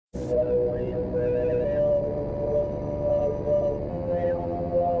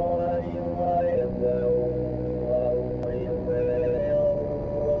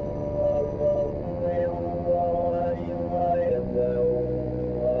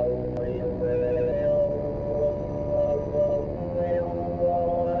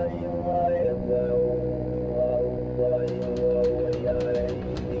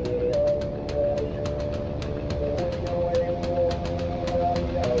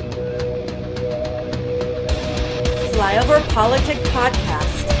Flyover PolitiK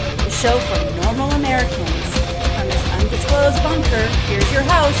podcast, the show for normal Americans. From this undisclosed bunker, here's your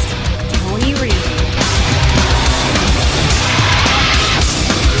host, Tony Reed.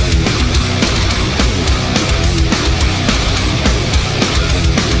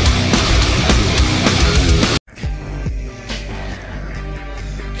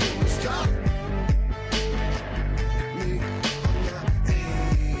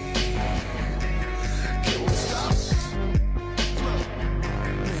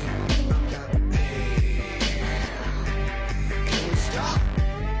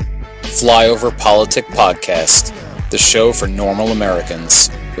 Flyover PolitiK podcast, the show for normal Americans,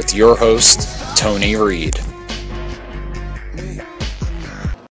 with your host, Tony Reed.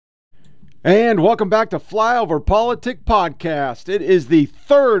 And welcome back to Flyover PolitiK podcast. It is the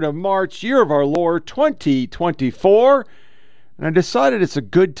 3rd of March, year of our Lord, 2024. And I decided it's a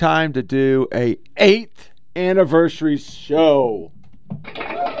good time to do a 8th anniversary show.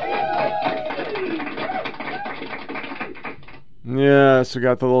 Yes, we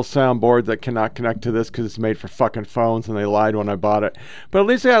got the little soundboard that cannot connect to this because it's made for fucking phones and they lied when I bought it. But at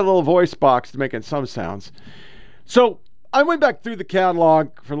least I got a little voice box to make some sounds. So I went back through the catalog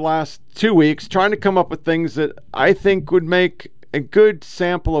for the last 2 weeks trying to come up with things that I think would make a good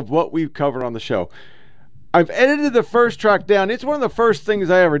sample of what we've covered on the show. I've edited the first track down. It's one of the first things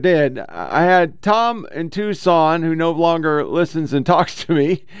I ever did. I had Tom in Tucson, who no longer listens and talks to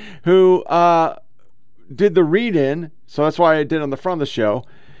me, who did the read-in. So that's why I did on the front of the show.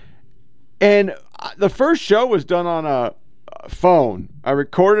 And the first show was done on a phone. I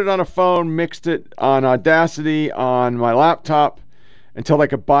recorded on a phone, mixed it on Audacity on my laptop until I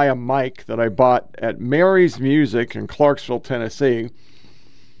could buy a mic that I bought at Mary's Music in Clarksville, Tennessee.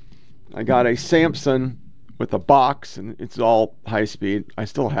 I got a Samson with a box, and it's all high speed. I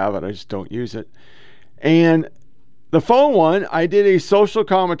still have it. I just don't use it. And the phone one, I did a social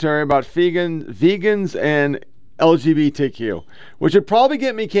commentary about vegans and LGBTQ, which would probably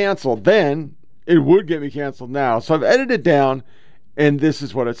get me canceled then. It would get me canceled now. So I've edited it down, and this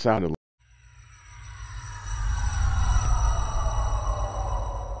is what it sounded like.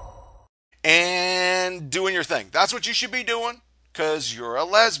 And doing your thing. That's what you should be doing, because you're a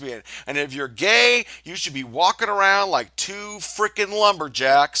lesbian. And if you're gay, you should be walking around like two freaking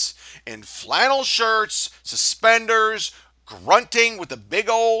lumberjacks in flannel shirts, suspenders, grunting with a big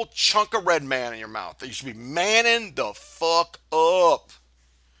old chunk of red man in your mouth. You should be manning the fuck up.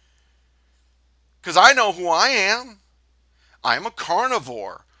 Because I know who I am. I am a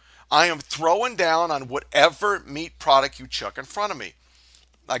carnivore. I am throwing down on whatever meat product you chuck in front of me.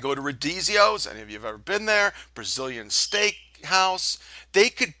 I go to Rodizio's. Any of you have ever been there? Brazilian steakhouse. They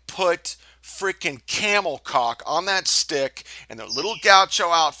could put freaking camel cock on that stick in their little gaucho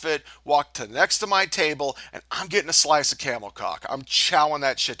outfit, walk to next to my table, and I'm getting a slice of camel cock. I'm chowing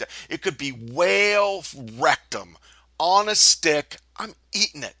that shit down. It could be whale rectum on a stick. I'm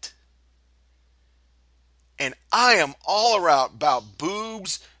eating it. And I am all around about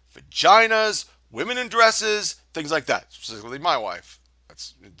boobs, vaginas, women in dresses, things like that. Specifically my wife.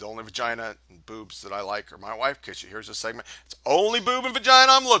 That's the only vagina and boobs that I like are my wife. Because here's a segment. It's only boob and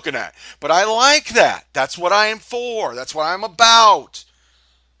vagina I'm looking at. But I like that. That's what I am for. That's what I'm about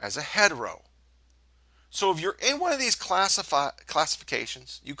as a hetero. So if you're in one of these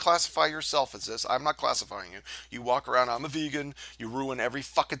classifications, you classify yourself as this. I'm not classifying you. You walk around, I'm a vegan. You ruin every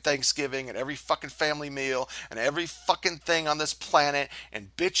fucking Thanksgiving and every fucking family meal and every fucking thing on this planet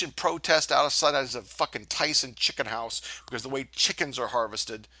and bitch and protest outside as a fucking Tyson chicken house because the way chickens are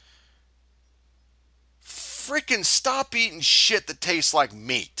harvested. Freaking stop eating shit that tastes like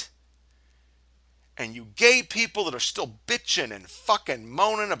meat. And you gay people that are still bitching and fucking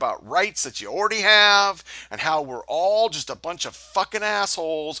moaning about rights that you already have and how we're all just a bunch of fucking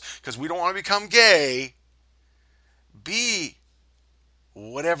assholes because we don't want to become gay, be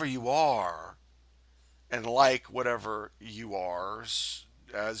whatever you are and like whatever you are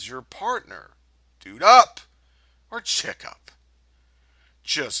as your partner. Dude up or chick up.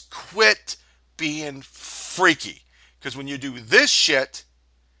 Just quit being freaky. Because when you do this shit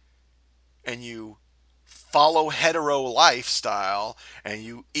and you follow hetero lifestyle and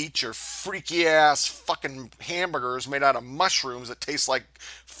you eat your freaky ass fucking hamburgers made out of mushrooms that taste like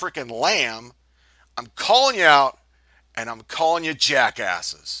freaking lamb, I'm calling you out and I'm calling you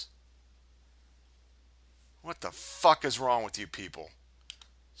jackasses. What the fuck is wrong with you people?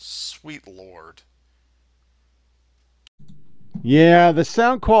 Sweet Lord. Yeah, the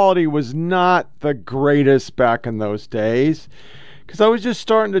sound quality was not the greatest back in those days because I was just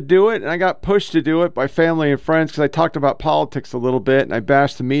starting to do it and I got pushed to do it by family and friends because I talked about politics a little bit and I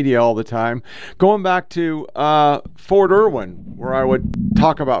bashed the media all the time. Going back to Fort Irwin, where I would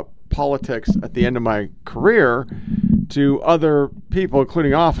talk about politics at the end of my career to other people,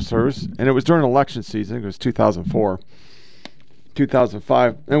 including officers, and it was during election season. It was 2004,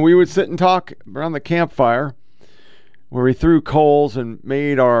 2005, and we would sit and talk around the campfire where we threw coals and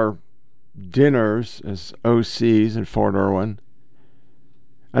made our dinners as OCs in Fort Irwin.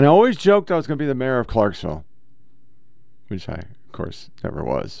 And I always joked I was going to be the mayor of Clarksville, which I, of course, never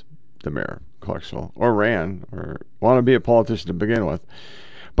was the mayor of Clarksville or ran or want to be a politician to begin with.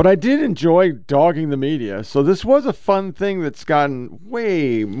 But I did enjoy dogging the media. So this was a fun thing that's gotten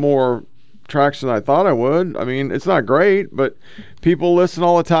way more traction than I thought I would. I mean, it's not great, but people listen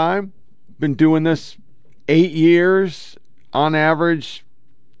all the time. Been doing this 8 years on average,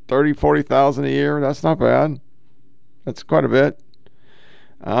 30, 40,000 a year. That's not bad. That's quite a bit.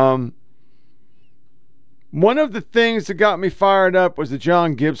 One of the things that got me fired up was the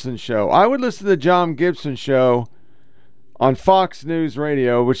John Gibson show. I would listen to the John Gibson show on Fox News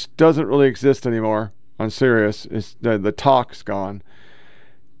Radio, which doesn't really exist anymore on Sirius. It's, the talk's gone.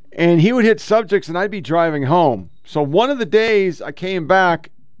 And he would hit subjects and I'd be driving home. So one of the days I came back,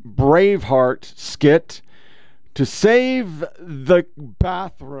 Braveheart skit, to save the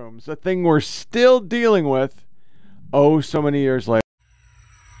bathrooms, a thing we're still dealing with, oh, so many years later.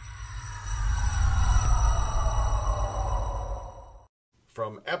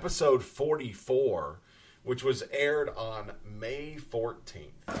 From episode 44, which was aired on May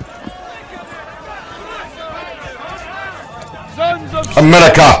 14th.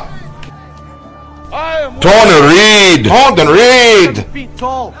 America! Tony Reid! Tony Reid! 7 feet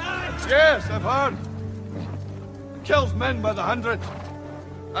tall. Yes, I've heard. Kills men by the hundreds.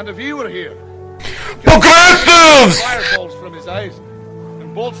 And if he were here, Progressives! fireballs from his eyes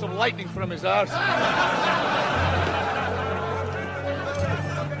and bolts of lightning from his arse.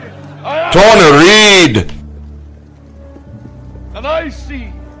 Tony Reid! And I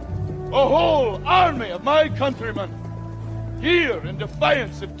see a whole army of my countrymen here in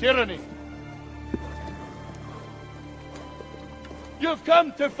defiance of tyranny. You've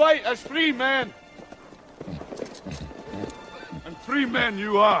come to fight as free men. And free men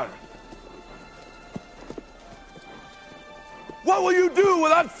you are. What will you do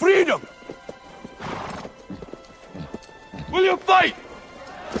without freedom? Will you fight?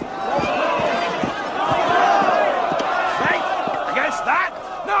 Fight against that?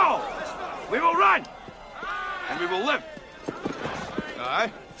 No! We will run! And we will live.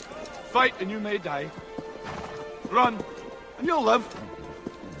 Aye. Fight and you may die. Run and you'll live.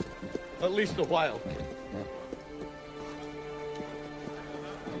 At least a while.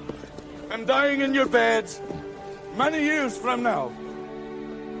 And dying in your beds many years from now,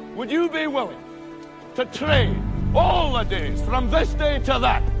 would you be willing to trade all the days from this day to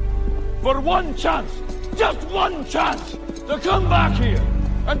that for one chance, just one chance, to come back here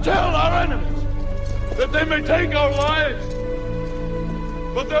and tell our enemies that they may take our lives,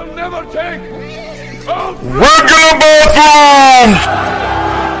 but they'll never take our Regular bathrooms!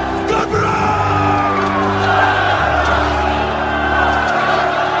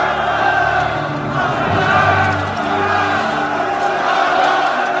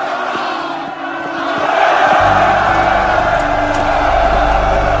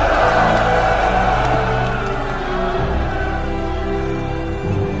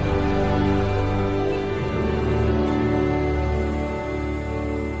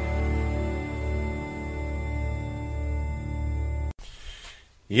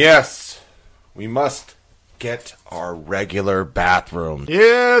 Yes, we must get our regular bathroom.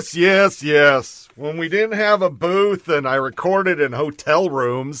 Yes, yes, yes. When we didn't have a booth and I recorded in hotel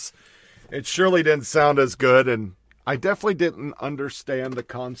rooms, it surely didn't sound as good, and I definitely didn't understand the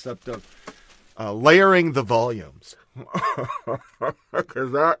concept of layering the volumes.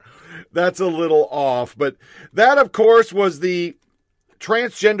 Because that's a little off. But that, of course, was the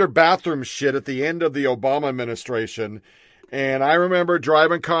transgender bathroom shit at the end of the Obama administration. And I remember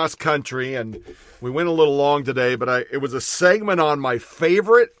driving cross country, and we went a little long today, but it was a segment on my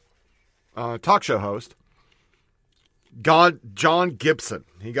favorite talk show host, John Gibson.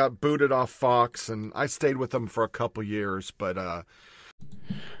 He got booted off Fox, and I stayed with him for a couple years. But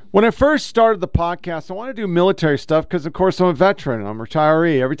when I first started the podcast, I want to do military stuff because, of course, I'm a veteran. I'm a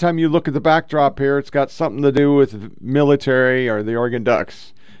retiree. Every time you look at the backdrop here, it's got something to do with military or the Oregon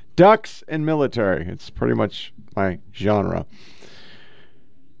Ducks. Ducks and military. It's pretty much my genre.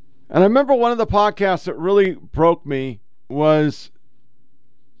 And I remember one of the podcasts that really broke me was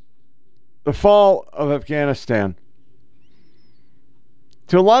the fall of Afghanistan.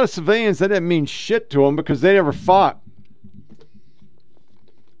 To a lot of civilians, that didn't mean shit to them because they never fought.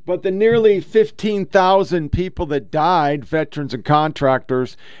 But the nearly 15,000 people that died, veterans and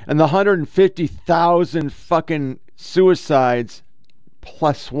contractors, and the 150,000 fucking suicides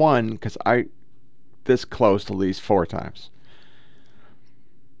plus one, because I this close at least 4 times.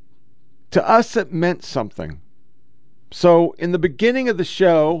 To us, it meant something. So in the beginning of the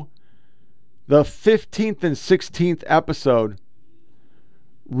show, the 15th and 16th episode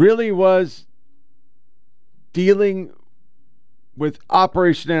really was dealing with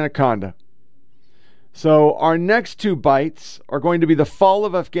Operation Anaconda. So our next 2 bites are going to be the Fall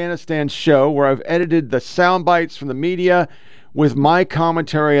of Afghanistan show, where I've edited the sound bites from the media with my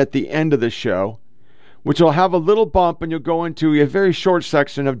commentary at the end of the show, which will have a little bump, and you'll go into a very short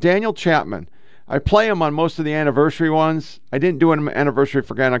section of Daniel Chapman. I play him on most of the anniversary ones. I didn't do an anniversary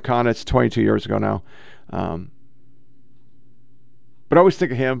for Anaconda. It's 22 years ago now. But I always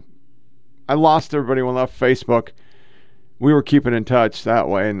think of him. I lost everybody when I left Facebook. We were keeping in touch that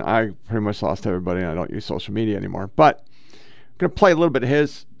way, and I pretty much lost everybody, and I don't use social media anymore. But I'm going to play a little bit of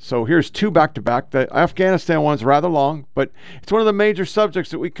his. So here's 2 back-to-back. The Afghanistan one's rather long, but it's one of the major subjects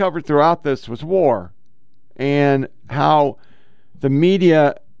that we covered throughout this was war, and how the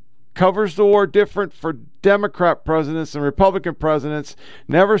media covers the war different for Democrat presidents and Republican presidents,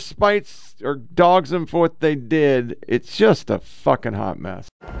 never spites or dogs them for what they did. It's just a fucking hot mess.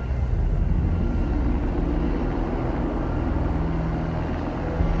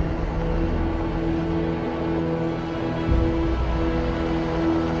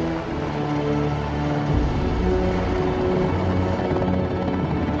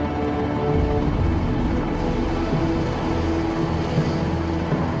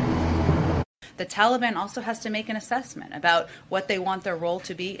 The Taliban also has to make an assessment about what they want their role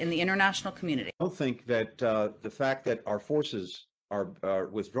to be in the international community. I don't think that the fact that our forces are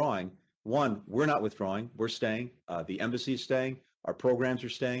withdrawing, one, we're not withdrawing, we're staying, the embassy is staying, our programs are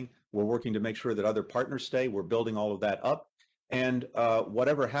staying, we're working to make sure that other partners stay, we're building all of that up, and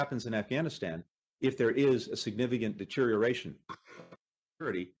whatever happens in Afghanistan, if there is a significant deterioration of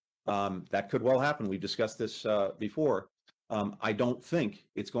security, that could well happen. We've discussed this before. I don't think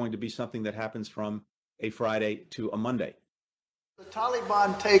it's going to be something that happens from a Friday to a Monday. The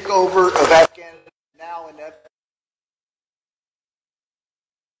Taliban takeover of Afghanistan now inevitable.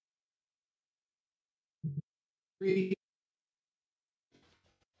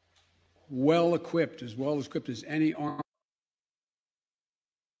 Well equipped as any army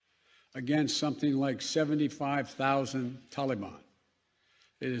against something like 75,000 Taliban.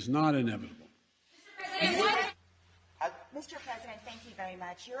 It is not inevitable. Mr. President, thank you very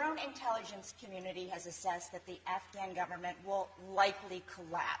much. Your own intelligence community has assessed that the Afghan government will likely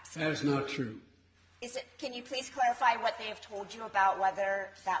collapse. That is not true. Can you please clarify what they have told you about whether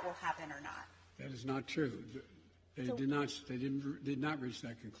that will happen or not? That is not true. They did not reach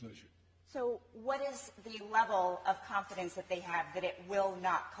that conclusion. So what is the level of confidence that they have that it will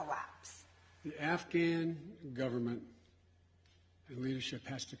not collapse? The Afghan government and leadership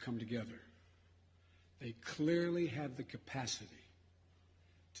has to come together. They clearly have the capacity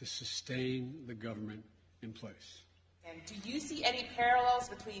to sustain the government in place. And do you see any parallels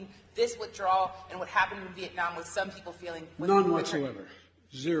between this withdrawal and what happened in Vietnam, with some people feeling... None whatsoever.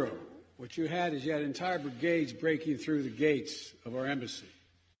 Zero. What you had entire brigades breaking through the gates of our embassy.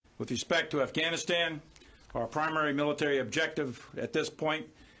 With respect to Afghanistan, our primary military objective at this point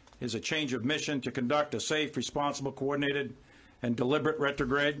is a change of mission to conduct a safe, responsible, coordinated, and deliberate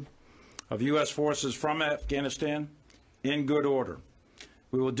retrograde of U.S. forces from Afghanistan in good order.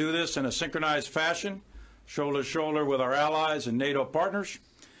 We will do this in a synchronized fashion, shoulder to shoulder with our allies and NATO partners,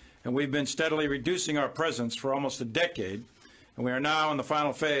 and we've been steadily reducing our presence for almost a decade, and we are now in the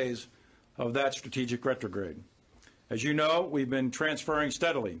final phase of that strategic retrograde. As you know, we've been transferring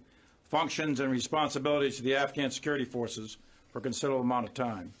steadily functions and responsibilities to the Afghan security forces for a considerable amount of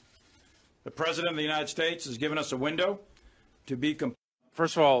time. The President of the United States has given us a window to be...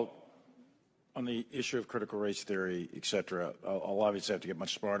 First of all, on the issue of critical race theory, et cetera, I'll obviously have to get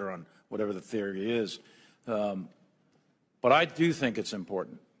much smarter on whatever the theory is. But I do think it's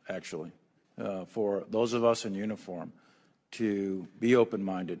important, actually. for those of us in uniform to be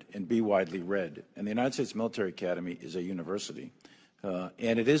open-minded and be widely read. And the United States Military Academy is a university,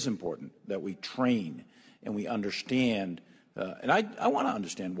 and it is important that we train and we understand. And I want to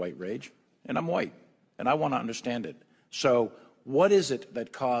understand white rage, and I'm white, and I want to understand it. So what is it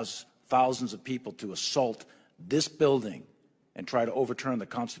that caused thousands of people to assault this building and try to overturn the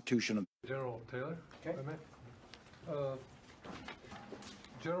Constitution? General Taylor, okay.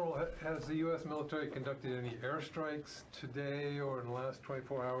 General, has the U.S. military conducted any airstrikes today or in the last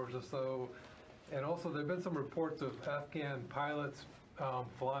 24 hours or so? And also, there have been some reports of Afghan pilots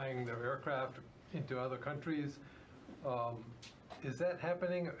flying their aircraft into other countries. Is that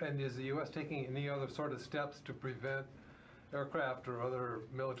happening? And is the U.S. taking any other sort of steps to prevent aircraft or other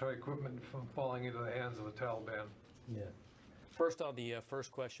military equipment from falling into the hands of the Taliban? Yeah. First, on the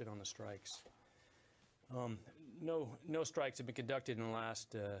first question on the strikes. No strikes have been conducted in the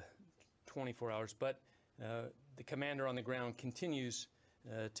last 24 hours, but the commander on the ground continues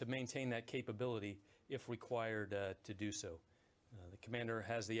to maintain that capability if required to do so. The commander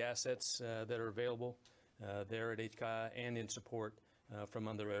has the assets that are available there at HKI and in support from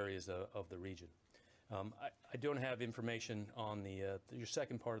other areas of the region. I don't have information on your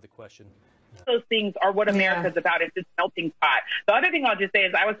second part of the question. Those things are what America's about. It's this melting pot. The other thing I'll just say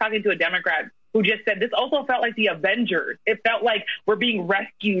is I was talking to a Democrat who just said this also felt like the Avengers. It felt like we're being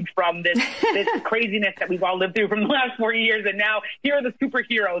rescued from this craziness that we've all lived through from the last 40 years. And now here are the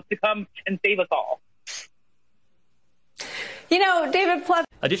superheroes to come and save us all. You know, David Pleff.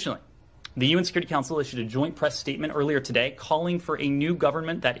 Additionally, the UN Security Council issued a joint press statement earlier today calling for a new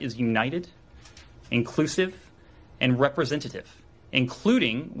government that is united, inclusive, and representative,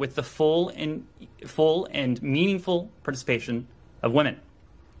 including with the full and meaningful participation of women.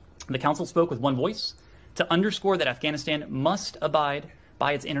 The Council spoke with one voice to underscore that Afghanistan must abide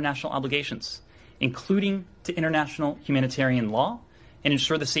by its international obligations, including to international humanitarian law, and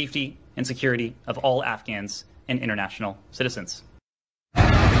ensure the safety and security of all Afghans and international citizens.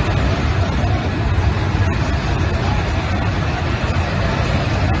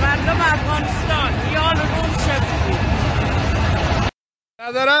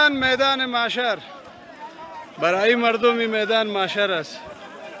 برادران میدان معشر برای مردمی میدان معشر است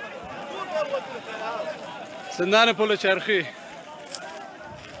زندان پل چرخی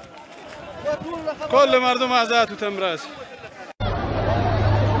کل مردم آزاد و تمراز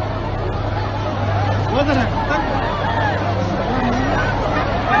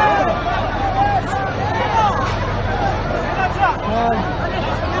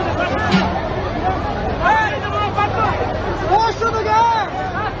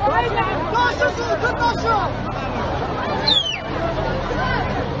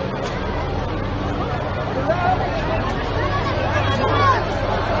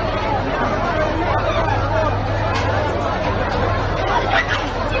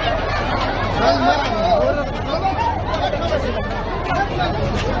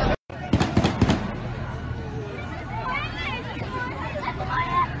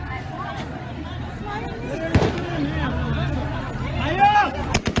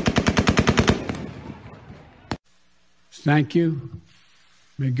Thank you.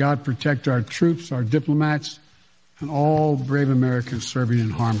 May God protect our troops, our diplomats, and all brave Americans serving in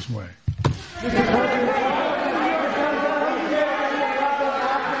harm's way. Mr.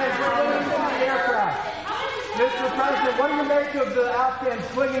 President, what do you make of the Afghans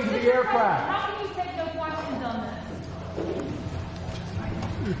swinging to the aircraft? How can you take no questions on this?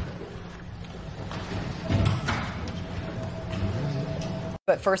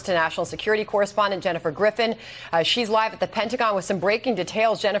 But first to national security correspondent Jennifer Griffin. She's live at the Pentagon with some breaking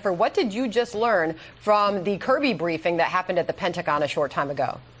details. Jennifer, what did you just learn from the Kirby briefing that happened at the Pentagon a short time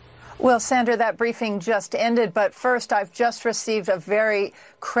ago? Well, Sandra, that briefing just ended, but first I've just received a very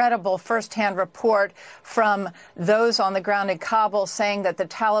credible firsthand report from those on the ground in Kabul saying that the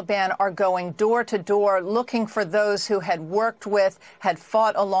Taliban are going door to door looking for those who had worked with, had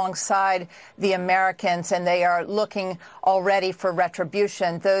fought alongside the Americans, and they are looking already for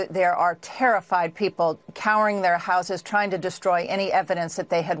retribution. There are terrified people cowering their houses, trying to destroy any evidence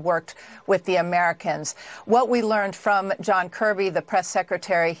that they had worked with the Americans. What we learned from John Kirby, the press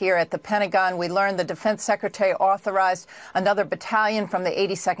secretary here at the Pentagon, we learned the defense secretary authorized another battalion from the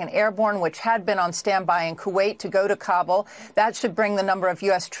 82nd Airborne, which had been on standby in Kuwait, to go to Kabul. That should bring the number of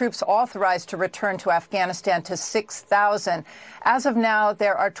U.S. troops authorized to return to Afghanistan to 6,000. As of now,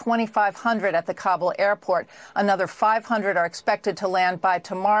 there are 2,500 at the Kabul airport. Another 500 are expected to land by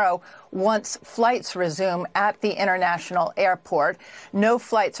tomorrow. once flights resume at the international airport. No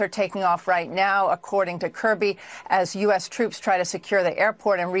flights are taking off right now, according to Kirby, as U.S. troops try to secure the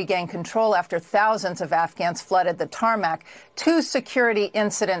airport and regain control after thousands of Afghans flooded the tarmac. 2 security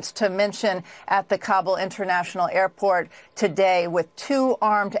incidents to mention at the Kabul International Airport today, with 2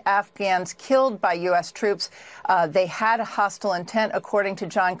 armed Afghans killed by U.S. troops. They had a hostile intent, according to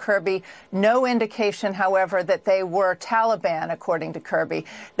John Kirby. No indication, however, that they were Taliban, according to Kirby.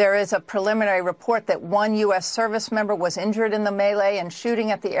 There is a preliminary report that 1 U.S. service member was injured in the melee and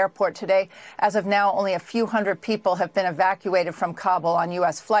shooting at the airport today. As of now, only a few hundred people have been evacuated from Kabul on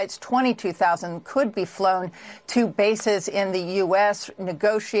U.S. flights. 22,000 could be flown to bases in the U.S.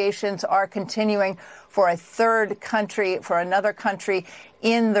 Negotiations are continuing for a third country, for another country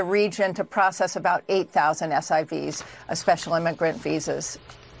in the region to process about 8,000 SIVs, special immigrant visas.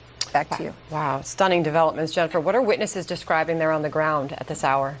 Back to you. Wow, stunning developments, Jennifer. What are witnesses describing there on the ground at this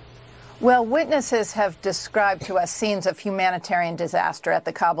hour? Well, witnesses have described to us scenes of humanitarian disaster at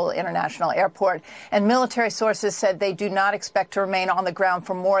the Kabul International Airport, and military sources said they do not expect to remain on the ground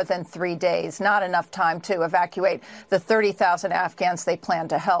for more than 3 days, not enough time to evacuate the 30,000 Afghans they plan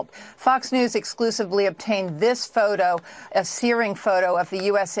to help. Fox News exclusively obtained this photo, a searing photo of the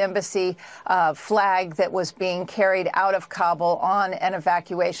U.S. Embassy flag that was being carried out of Kabul on an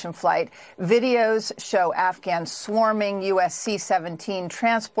evacuation flight. Videos show Afghans swarming U.S. C-17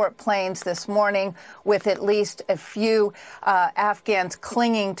 transport planes this morning, with at least a few Afghans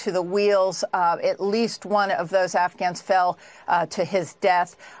clinging to the wheels. At least one of those Afghans fell to his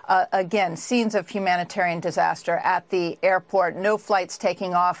death. Again, scenes of humanitarian disaster at the airport. No flights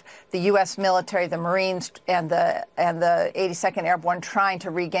taking off. The U.S. military, the Marines, and the 82nd Airborne trying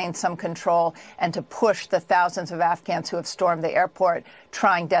to regain some control and to push the thousands of Afghans who have stormed the airport,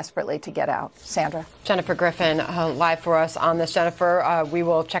 trying desperately to get out. Sandra. Jennifer Griffin, live for us on this. Jennifer, we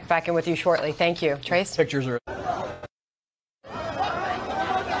will check back in with you shortly. Thank you. Trace? Pictures are...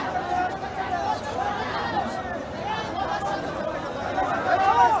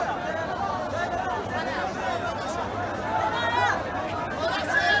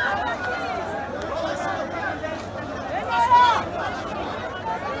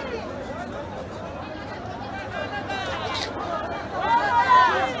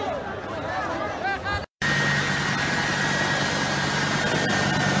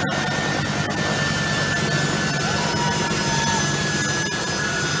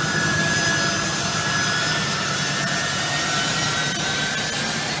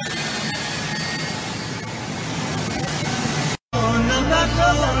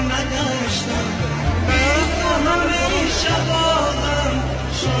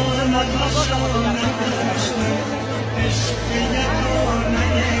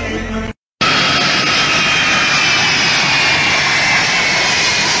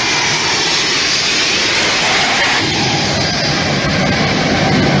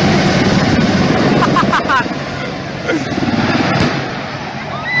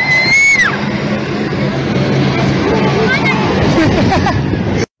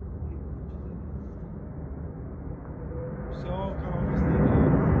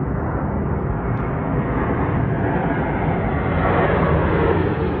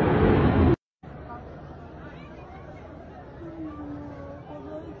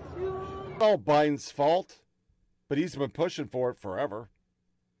 all Biden's fault, but he's been pushing for it forever.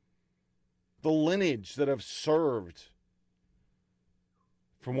 The lineage that have served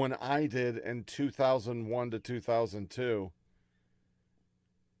from when I did in 2001 to 2002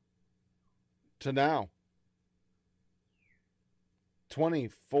 to now.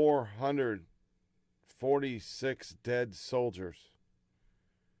 2,446 dead soldiers.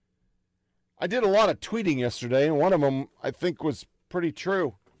 I did a lot of tweeting yesterday, and one of them I think was pretty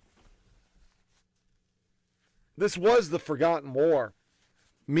true. This was the forgotten war.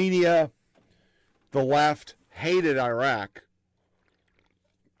 Media, the left, hated Iraq.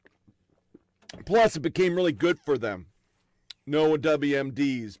 Plus, it became really good for them. No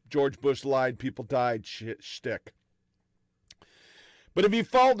WMDs, George Bush lied, people died shtick. But if you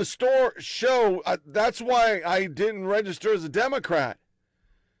followed the show, that's why I didn't register as a Democrat.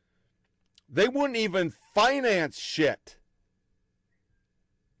 They wouldn't even finance shit.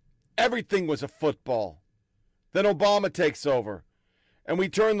 Everything was a football. Then Obama takes over. And we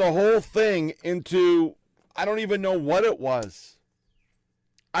turned the whole thing into, I don't even know what it was.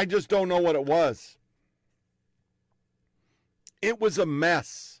 I just don't know what it was. It was a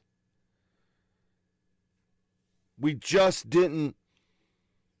mess. We just didn't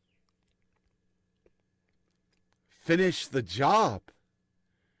finish the job.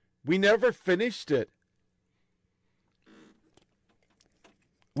 We never finished it.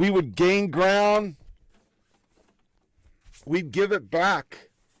 we would gain ground. We'd give it back.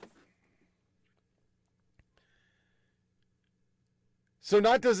 So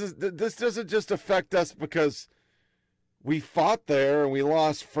this doesn't just affect us because we fought there and we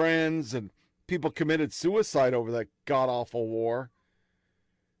lost friends and people committed suicide over that god-awful war.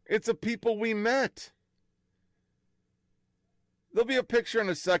 It's a people we met. There'll be a picture in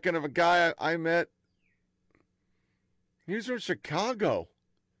a second of a guy I met. He was from Chicago.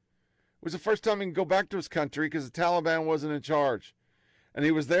 It was the first time he could go back to his country because the Taliban wasn't in charge. And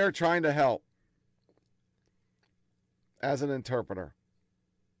he was there trying to help as an interpreter.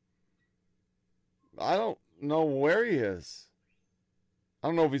 I don't know where he is. I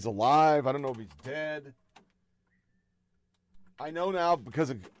don't know if he's alive. I don't know if he's dead. I know now because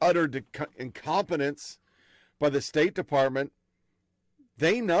of utter incompetence by the State Department,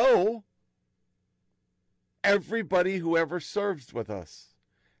 they know everybody who ever served with us,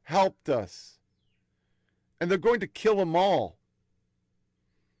 helped us, and they're going to kill them all.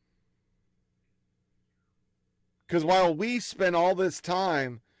 Because while we spend all this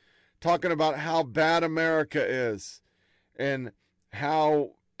time talking about how bad America is and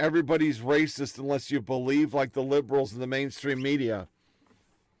how everybody's racist unless you believe like the liberals in the mainstream media.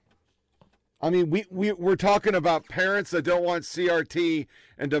 I mean, we're talking about parents that don't want CRT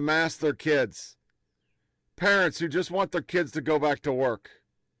and to mask their kids. Parents who just want their kids to go back to work.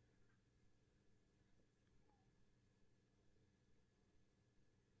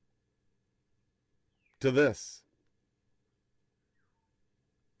 To this.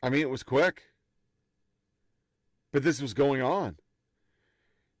 I mean, it was quick. But this was going on.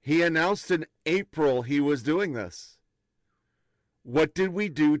 He announced in April he was doing this. What did we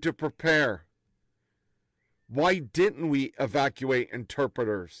do to prepare? Why didn't we evacuate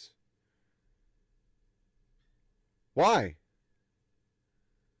interpreters? Why?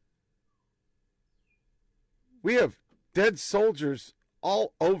 We have dead soldiers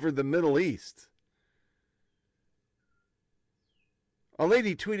all over the Middle East. A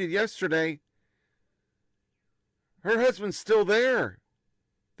lady tweeted yesterday, her husband's still there.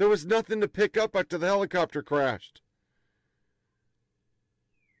 There was nothing to pick up after the helicopter crashed.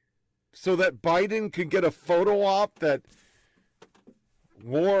 So that Biden could get a photo op that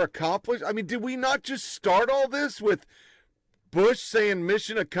war accomplished? I mean, did we not just start all this with Bush saying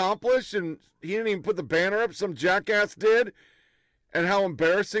mission accomplished and he didn't even put the banner up, some jackass did, and how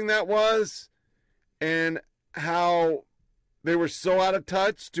embarrassing that was and how they were so out of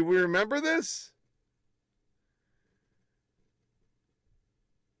touch? Do we remember this?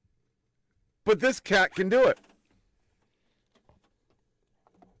 But this cat can do it.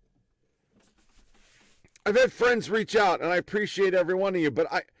 I've had friends reach out, and I appreciate every one of you, but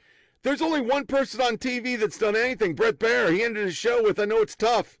there's only one person on TV that's done anything, Brett Baer. He ended his show with, I know it's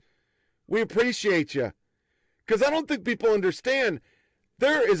tough. We appreciate you. Because I don't think people understand,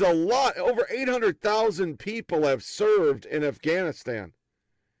 there is a lot, over 800,000 people have served in Afghanistan.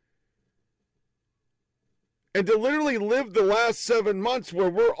 And to literally live the last 7 months where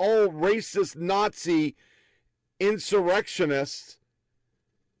we're all racist Nazi insurrectionists,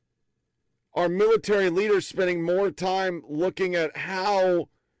 our military leaders spending more time looking at how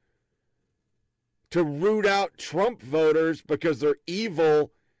to root out Trump voters because they're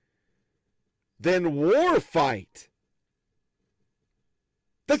evil than war fight.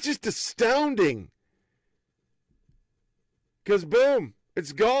 That's just astounding. Because boom,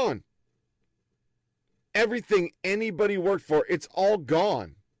 it's gone. Everything anybody worked for, it's all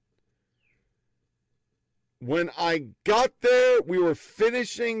gone. When I got there, we were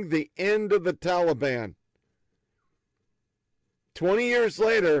finishing the end of the Taliban. 20 years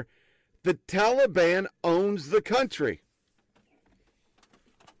later, the Taliban owns the country.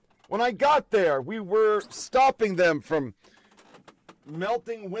 When I got there, we were stopping them from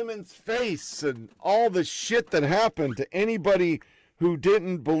melting women's face and all the shit that happened to anybody who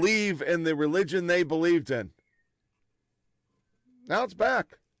didn't believe in the religion they believed in. Now it's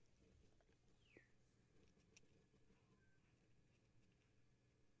back.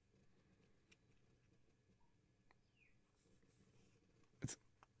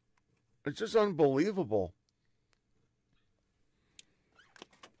 It's just unbelievable.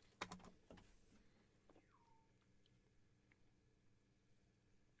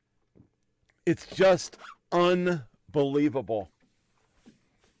 It's just unbelievable.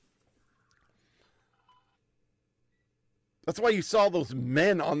 That's why you saw those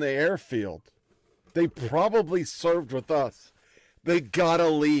men on the airfield. They probably served with us. They gotta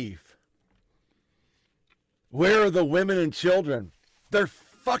leave. Where are the women and children? They're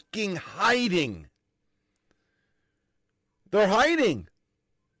fucking hiding. They're hiding.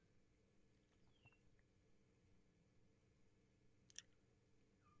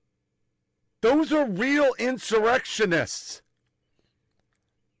 Those are real insurrectionists.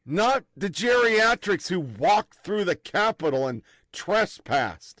 Not the geriatrics who walked through the Capitol and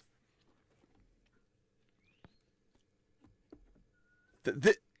trespassed.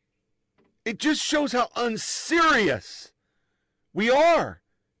 It just shows how unserious we are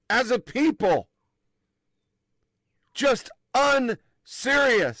as a people. Just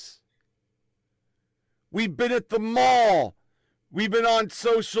unserious. We've been at the mall. We've been on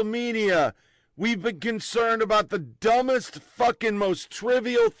social media. We've been concerned about the dumbest fucking most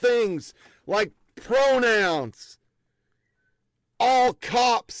trivial things like pronouns. All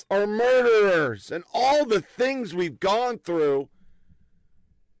cops are murderers and all the things we've gone through.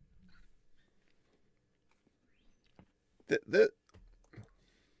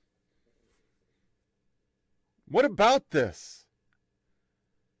 What about this?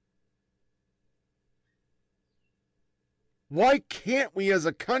 Why can't we as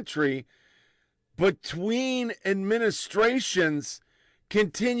a country, between administrations,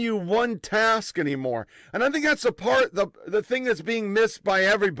 continue one task anymore? And I think that's the thing that's being missed by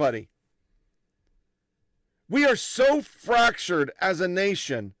everybody. We are so fractured as a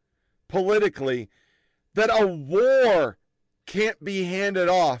nation, politically, that a war can't be handed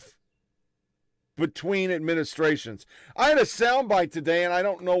off between administrations. I had a soundbite today, and I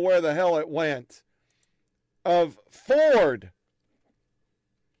don't know where the hell it went, of Ford,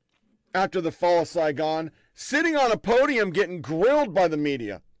 after the fall of Saigon, sitting on a podium getting grilled by the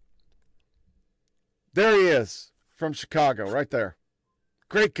media. There he is, from Chicago, right there.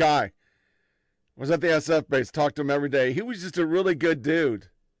 Great guy. Was at the SF base, talked to him every day. He was just a really good dude.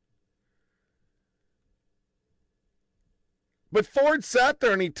 But Ford sat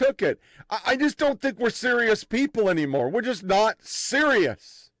there and he took it. I just don't think we're serious people anymore. We're just not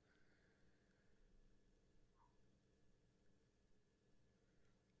serious.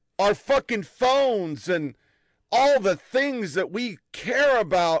 Our fucking phones and all the things that we care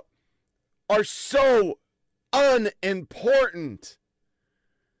about are so unimportant.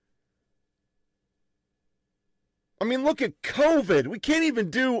 I mean, look at COVID. We can't even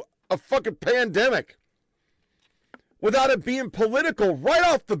do a fucking pandemic without it being political right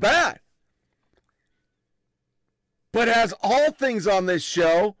off the bat. But as all things on this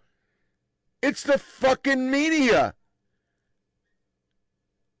show, it's the fucking media.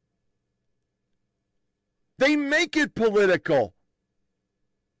 They make it political.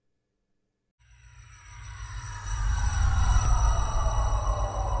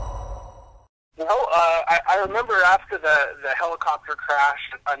 You know, I remember after the helicopter crash,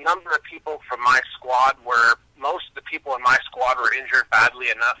 a number of people from my squad most of the people in my squad were injured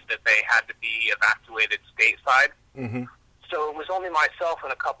badly enough that they had to be evacuated stateside. Mm-hmm. So it was only myself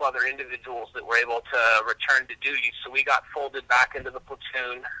and a couple other individuals that were able to return to duty. So we got folded back into the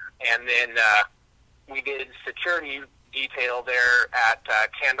platoon, and then we did security detail there at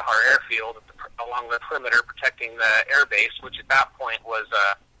Kandahar Airfield along the perimeter protecting the air base, which at that point was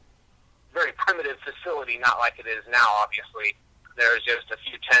a very primitive facility, not like it is now, obviously. There's just a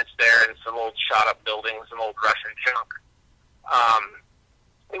few tents there and some old shot-up buildings, some old Russian junk.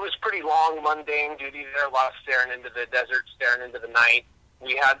 It was pretty long, mundane duty there, a lot of staring into the desert, staring into the night.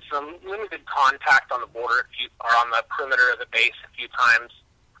 We had some limited contact on the border, or on the perimeter of the base a few times,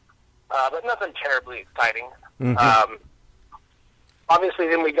 but nothing terribly exciting. Mm-hmm. Obviously,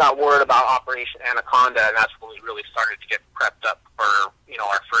 then we got word about Operation Anaconda, and that's when we really started to get prepped up for,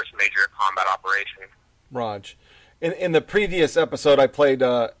 our first major combat operation. Raj, in the previous episode, I played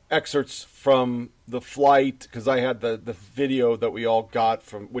excerpts from the flight because I had the video that we all got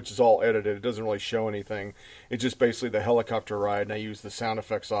from, which is all edited. It doesn't really show anything. It's just basically the helicopter ride, and I use the sound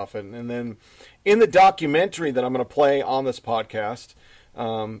effects off it. And then in the documentary that I'm going to play on this podcast,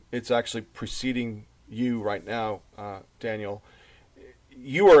 it's actually preceding you right now, Daniel.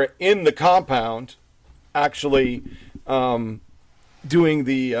 You are in the compound, actually doing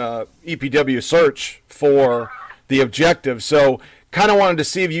the EPW search for the objective. So kind of wanted to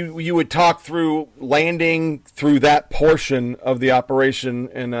see if you would talk through landing through that portion of the operation,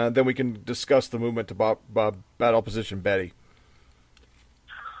 and then we can discuss the movement to Battle Position Betty.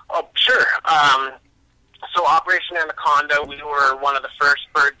 Oh, sure. So Operation Anaconda, we were one of the first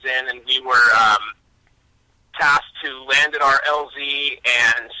birds in, and we were tasked to land at our LZ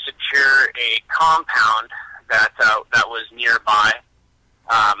and secure a compound that was nearby.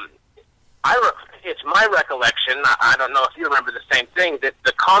 It's my recollection, I don't know if you remember the same thing, that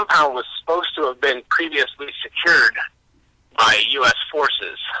the compound was supposed to have been previously secured by U.S.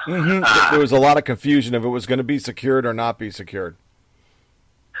 forces. Mm-hmm. There was a lot of confusion if it was going to be secured or not be secured.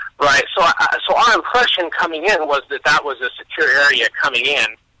 Right. So our impression coming in was that was a secure area coming in.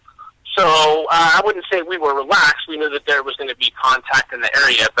 So I wouldn't say we were relaxed. We knew that there was going to be contact in the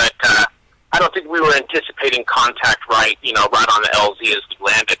area, but I don't think we were anticipating contact right on the LZ as we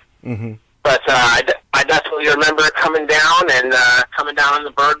landed. Mm-hmm. But I definitely remember coming down in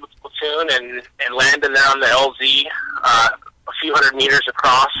the bird with the platoon and landing there on the LZ a few hundred meters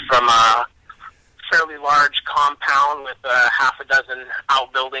across from a fairly large compound with half a dozen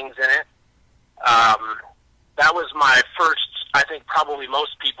outbuildings in it. That was my first, I think probably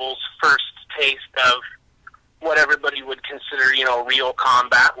most people's first taste of what everybody would consider, real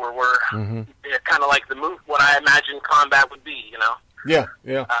combat, where we're kind of like what I imagine combat would be, Yeah,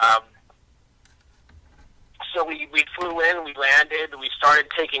 yeah. So we flew in, we landed, we started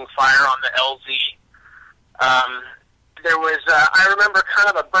taking fire on the LZ. There was, I remember kind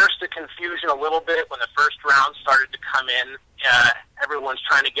of a burst of confusion a little bit when the first round started to come in. Everyone's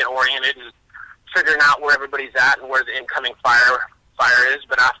trying to get oriented and figuring out where everybody's at and where the incoming fire is.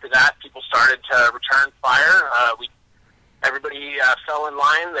 But after that, people started to return fire. Everybody fell in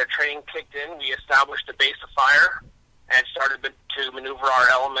line. Their training kicked in. We established a base of fire and started to maneuver our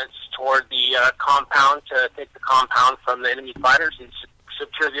elements toward the compound to take the compound from the enemy fighters and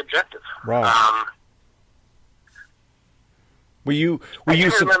secure the objective. Right. Were you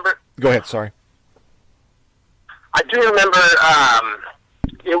remember? Go ahead. Sorry. I do remember.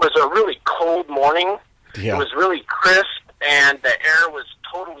 It was a really cold morning. Yeah. It was really crisp, and the air was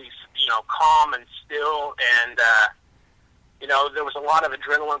totally, calm and still, and there was a lot of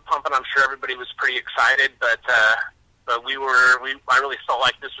adrenaline pumping. I'm sure everybody was pretty excited, but I really felt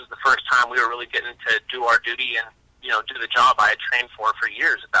like this was the first time we were really getting to do our duty and do the job I had trained for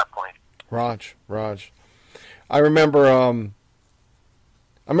years at that point. Raj. I remember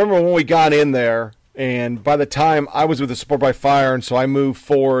when we got in there, and by the time I was with the support by fire, and so I moved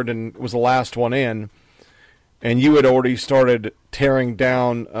forward and was the last one in, and you had already started tearing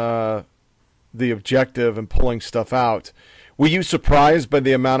down the objective and pulling stuff out. Were you surprised by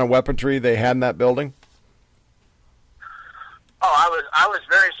the amount of weaponry they had in that building? Oh, I was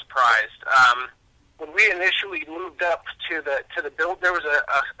very surprised. When we initially moved up to the build, there was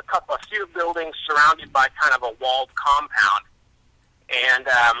a few buildings surrounded by kind of a walled compound, and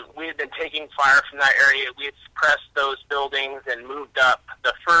we had been taking fire from that area. We had suppressed those buildings and moved up.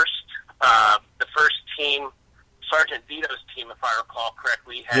 The first team, Sergeant Vito's team, if I recall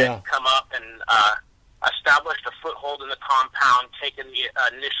correctly, had come up and established a foothold in the compound, taken the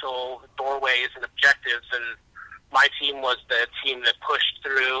initial doorways and objectives, and my team was the team that pushed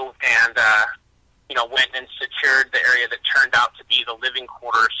through and went and secured the area that turned out to be the living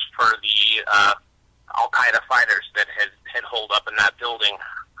quarters for the Al-Qaeda fighters that had holed up in that building.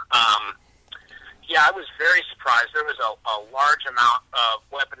 I was very surprised. There was a large amount of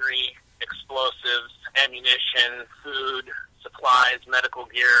weaponry, explosives, ammunition, food, supplies, medical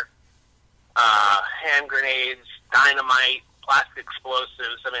gear, hand grenades, dynamite, plastic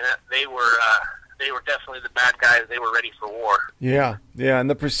explosives. I mean, they were definitely the bad guys. They were ready for war. Yeah. In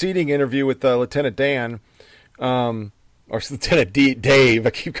the preceding interview with Lieutenant Dan, or Lieutenant Dave,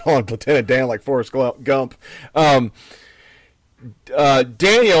 I keep calling Lieutenant Dan like Forrest Gump.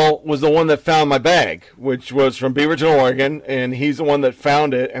 Daniel was the one that found my bag, which was from Beaverton, Oregon, and he's the one that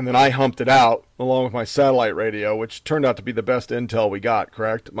found it, and then I humped it out along with my satellite radio, which turned out to be the best intel we got,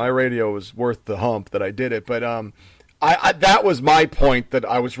 correct? My radio was worth the hump that I did it, but I that was my point, that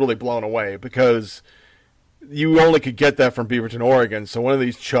I was really blown away, because you only could get that from Beaverton, Oregon. So one of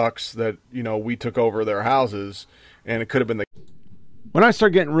these chucks that, we took over their houses, and it could have been When I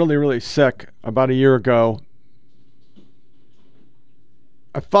started getting really, really sick about a year ago,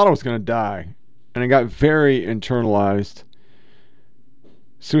 I thought I was going to die, and I got very internalized,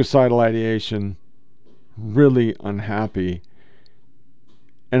 suicidal ideation, really unhappy,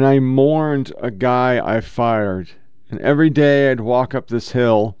 and I mourned a guy I fired. And every day I'd walk up this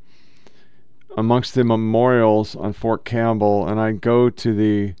hill amongst the memorials on Fort Campbell, and I'd go to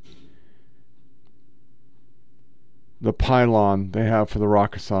the pylon they have for the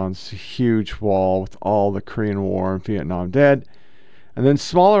Rakkasans, a huge wall with all the Korean War and Vietnam dead, and then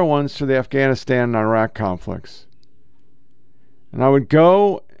smaller ones for the Afghanistan and Iraq conflicts. And I would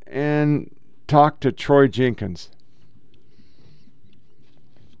go and talk to Troy Jenkins.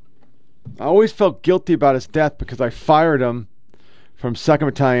 I always felt guilty about his death because I fired him from 2nd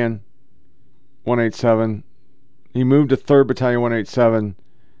Battalion 187. He moved to 3rd Battalion 187,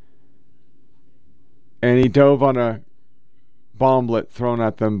 and he dove on a bomblet thrown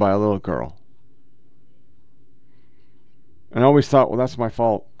at them by a little girl. And I always thought, well, that's my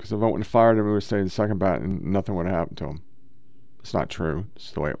fault, because if I wouldn't have fired him, he would have stayed in 2nd Bat and nothing would have happened to him. It's not true.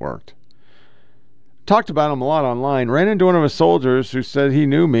 It's the way it worked. talked about him a lot online. Ran into one of his soldiers who said he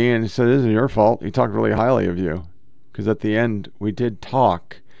knew me, and he said, "This isn't your fault. He talked really highly of you." Because at the end, we did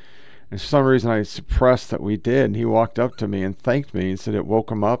talk. And for some reason, I suppressed that we did. And he walked up to me and thanked me. He said it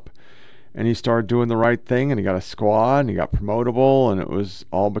woke him up. And he started doing the right thing. And he got a squad. And he got promotable. And it was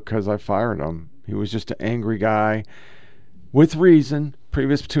all because I fired him. He was just an angry guy. With reason.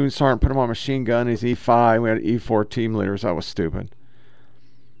 Previous platoon sergeant put him on a machine gun. He's E5. We had E4 team leaders. That was stupid.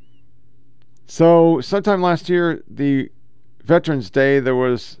 So sometime last year, the Veterans Day, there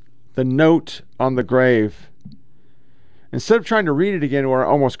was the note on the grave. Instead of trying to read it again or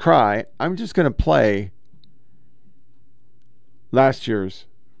almost cry, I'm just going to play last year's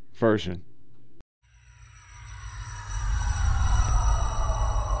version.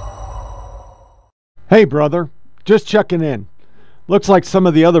 Hey, brother. Just checking in. Looks like some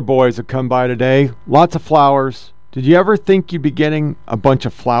of the other boys have come by today. Lots of flowers. Did you ever think you'd be getting a bunch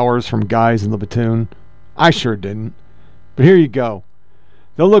of flowers from guys in the platoon? I sure didn't. But here you go.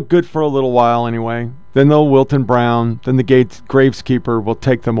 They'll look good for a little while anyway. Then they'll wilt and brown. Then the graveskeeper will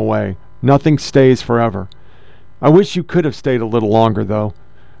take them away. Nothing stays forever. I wish you could have stayed a little longer, though.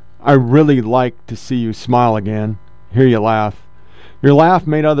 I really like to see you smile again. Hear you laugh. Your laugh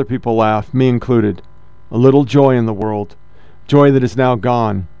made other people laugh, me included. A little joy in the world. Joy that is now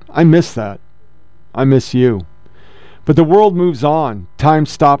gone. I miss that. I miss you. But the world moves on. Time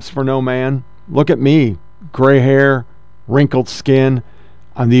stops for no man. Look at me. Gray hair, wrinkled skin.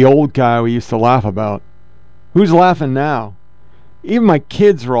 I'm the old guy we used to laugh about. Who's laughing now? Even my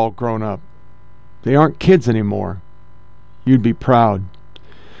kids are all grown up. They aren't kids anymore. You'd be proud.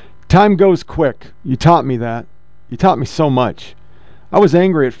 Time goes quick. You taught me that. You taught me so much. I was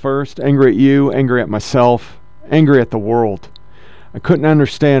angry at first, angry at you, angry at myself, angry at the world. I couldn't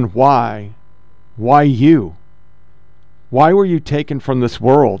understand why. Why you? Why were you taken from this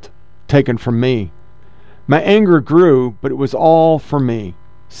world? Taken from me? My anger grew, but it was all for me.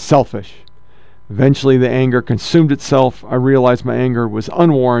 Selfish. Eventually the anger consumed itself. I realized my anger was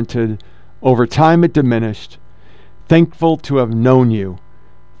unwarranted. Over time it diminished. Thankful to have known you.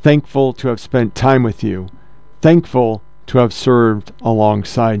 Thankful to have spent time with you. Thankful to have served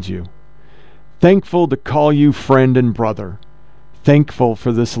alongside you. Thankful to call you friend and brother. Thankful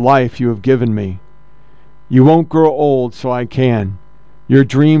for this life you have given me. You won't grow old, so I can. Your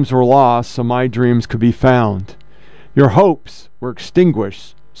dreams were lost, so my dreams could be found. Your hopes were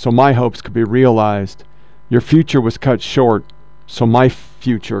extinguished, so my hopes could be realized. Your future was cut short, so my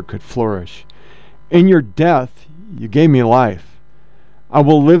future could flourish. In your death, you gave me life. I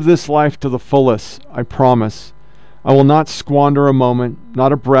will live this life to the fullest, I promise. I will not squander a moment,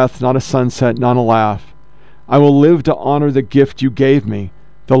 not a breath, not a sunset, not a laugh. I will live to honor the gift you gave me,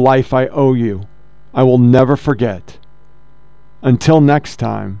 the life I owe you. I will never forget. Until next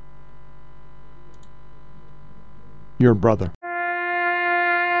time, your brother.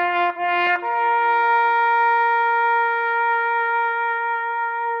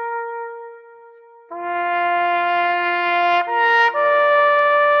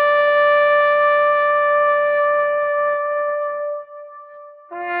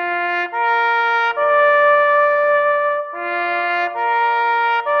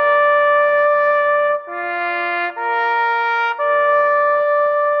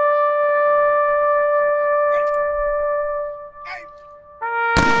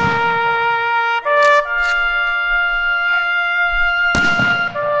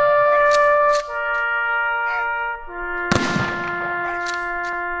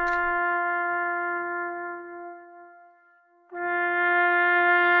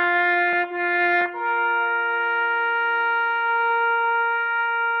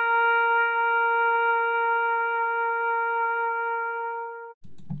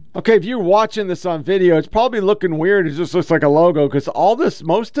 Okay, if you're watching this on video, it's probably looking weird. It just looks like a logo because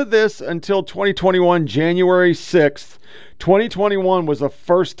most of this until 2021, January 6th, 2021 was the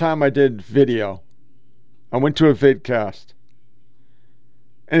first time I did video. I went to a vidcast.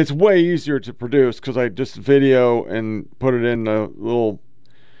 And it's way easier to produce because I just video and put it in a little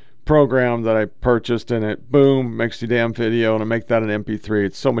program that I purchased and it, boom, makes the damn video and I make that an MP3.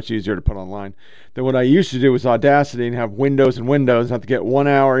 It's so much easier to put online than what I used to do was Audacity and have windows and windows, have to get 1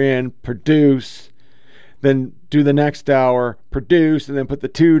 hour in, produce, then do the next hour, produce, and then put the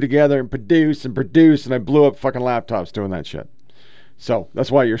two together and produce, and I blew up fucking laptops doing that shit. So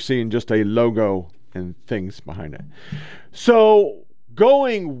that's why you're seeing just a logo and things behind it. So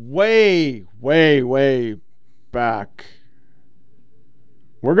going way, way, way back,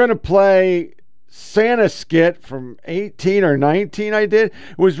 we're going to play Santa skit from 18 or 19 I did.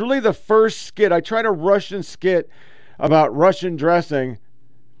 It was really the first skit. I tried a Russian skit about Russian dressing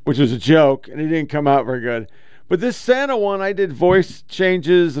which was a joke, and it didn't come out very good. But this Santa one, I did voice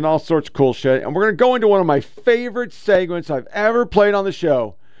changes and all sorts of cool shit. And we're going to go into one of my favorite segments I've ever played on the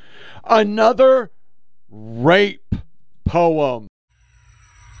show. Another rape poem.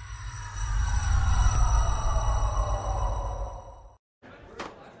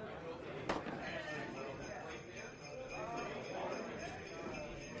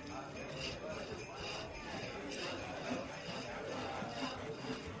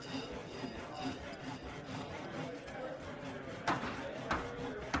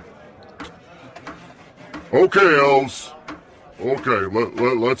 Okay, elves. Okay,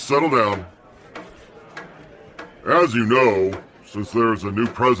 let's settle down. As you know, since there's a new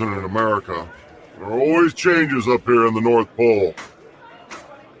president in America, there are always changes up here in the North Pole.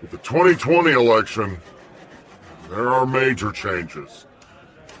 With the 2020 election, there are major changes.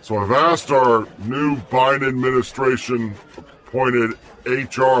 So I've asked our new Biden administration appointed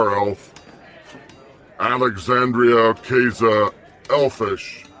HR elf, Alexandria Keza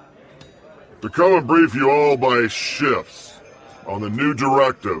Elfish, to come and brief you all by shifts on the new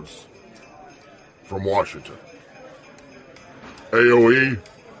directives from Washington. AOE,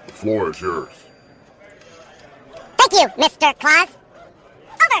 the floor is yours. Thank you, Mr. Claus.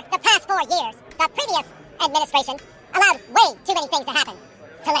 Over the past 4 years, the previous administration allowed way too many things to happen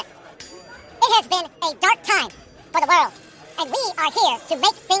to list. It has been a dark time for the world, and we are here to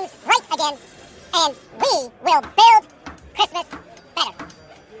make things right again, and we will build Christmas better.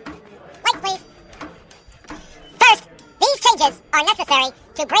 Lights, please. First, these changes are necessary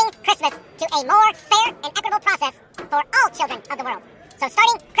to bring Christmas to a more fair and equitable process for all children of the world. So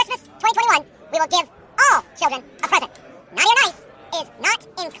starting Christmas 2021, we will give all children a present. Naughty or nice is not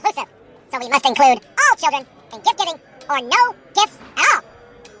inclusive, so we must include all children in gift giving or no gifts at all.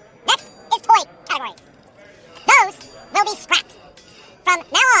 Next is toy categories. Those will be scrapped. From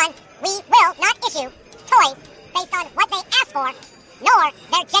now on, we will not issue toys based on what they ask for, nor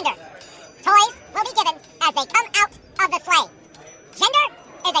their gender. Toys will be given as they come out of the sleigh. Gender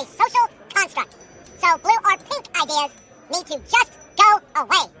is a social construct, so blue or pink ideas need to just go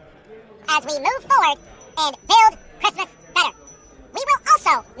away as we move forward and build Christmas better. We will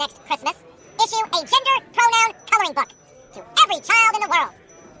also, next Christmas, issue a gender pronoun coloring book to every child in the world.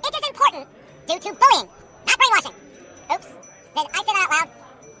 It is important due to bullying, not brainwashing. Oops, did I say that out loud?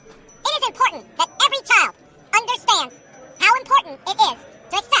 It is important that every child understands how important it is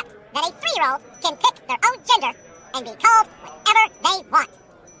to accept that a 3-year-old can pick their own gender and be called whatever they want.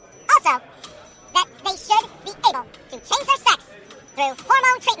 Also, that they should be able to change their sex through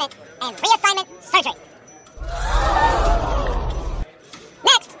hormone treatment and reassignment surgery.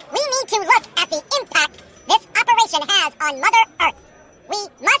 Next, we need to look at the impact this operation has on Mother Earth. We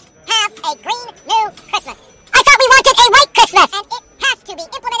must have a green new Christmas. I thought we wanted a white Christmas! And it has to be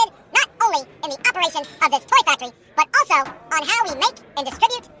implemented not only in the operation of this toy factory, but also on how we make and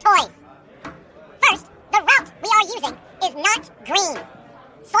distribute toys. First, the route we are using is not green.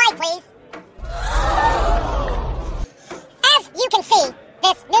 Slide, please. As you can see,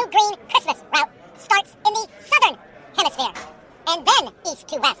 this new green Christmas route starts in the southern hemisphere, and then east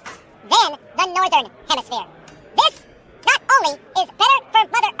to west, then the northern hemisphere. This not only is better for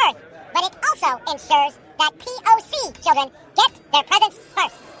Mother Earth, but it also ensures that POC children get their presents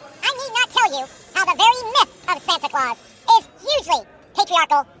first. I need not tell you how the very myth of Santa Claus is hugely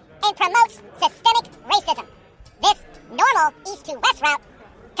patriarchal and promotes systemic racism. This normal east to west route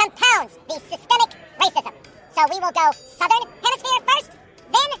compounds the systemic racism. So we will go southern hemisphere first,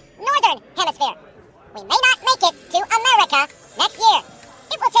 then northern hemisphere. We may not make it to America next year.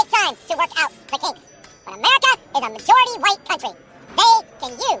 It will take time to work out the kinks. But America is a majority white country. They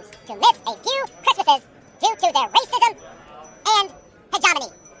can use to miss a few Christmases due to their racism and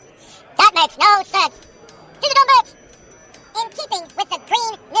hegemony. That makes no sense. He's a dumb bitch. In keeping with the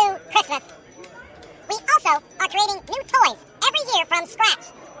green new Christmas, we also are creating new toys every year from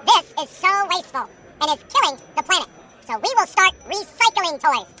scratch. This is so wasteful and is killing the planet. So we will start recycling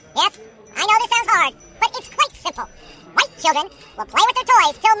toys. Yes, I know this sounds hard, but it's quite simple. White children will play with their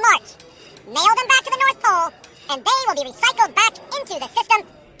toys till March, mail them back to the North Pole, and they will be recycled back into the system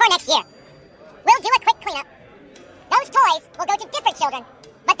for next year. We'll do a quick cleanup. Those toys will go to different children,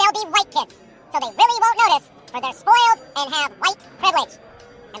 but they'll be white kids, so they really won't notice, for they're spoiled and have white privilege.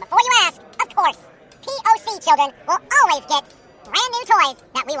 And before you ask, of course, POC children will always get brand new toys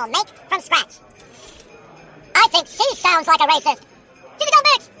that we will make from scratch. I think she sounds like a racist. She's a dumb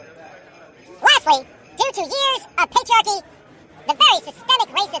bitch. Lastly, due to years of patriarchy, the very systemic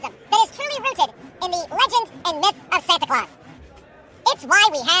racism that is truly rooted in the legend and myth of Santa Claus. It's why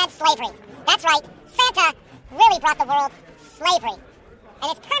we had slavery. That's right, Santa really brought the world slavery.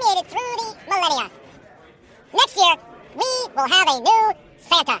 and it's permeated through the millennia. Next year, we will have a new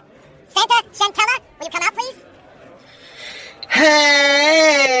Santa. Santa Chantella, will you come out, please?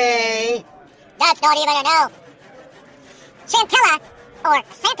 Hey! That's not even a no. Chantella, or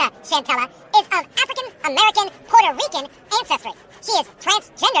Santa Chantella, is of African-American Puerto Rican ancestry. She is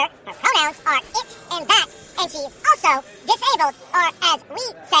transgender, her pronouns are it and that, and she is also disabled, or as we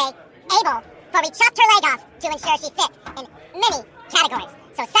say, able, for we chopped her leg off to ensure she fit in many categories.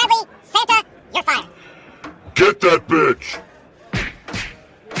 So sadly, Santa, you're fired. Get that bitch!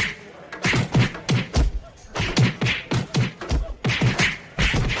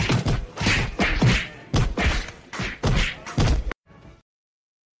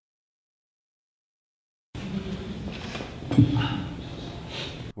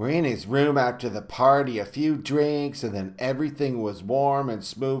 We're in his room after the party, a few drinks, and then everything was warm and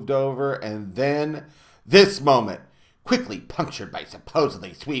smoothed over, and then this moment, quickly punctured by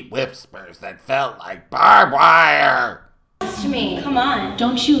supposedly sweet whispers that felt like barbed wire. To me. Come on.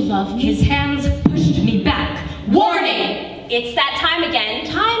 Don't you love me? His hands pushed me back. Warning! It's that time again.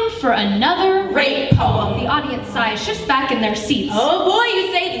 Time for another rape poem. The audience sighs, shifts back in their seats. Oh boy,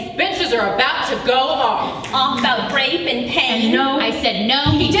 you say these bitches are about to go off. Off about rape and pain. And no, I said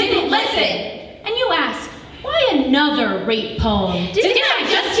no, he didn't listen. And you ask, why another rape poem? Didn't I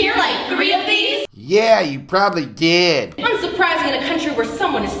just hear like 3 of these? Yeah, you probably did. Unsurprising in a country where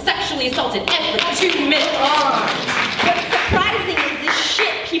someone is sexually assaulted every 2 minutes. What's surprising is the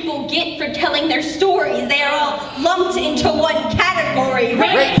shit people get for telling their stories. They are all lumped into one category.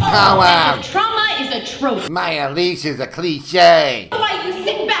 Rape poem. Trauma is a trope. My Elise is a cliche. Why you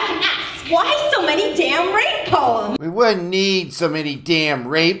sit back and ask, why so many damn rape poems? We wouldn't need so many damn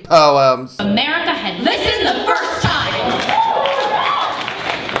rape poems. America had listened the first time.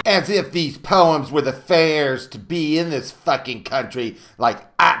 As if these poems were the fares to be in this fucking country, like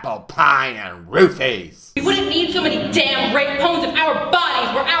apple pie and roofies. We wouldn't need so many damn rape poems if our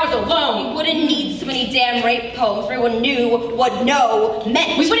bodies were ours alone. We wouldn't need so many damn rape poems if everyone knew what no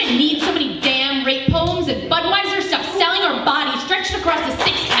meant. We wouldn't need so many damn rape poems if Budweiser stopped selling our bodies stretched across a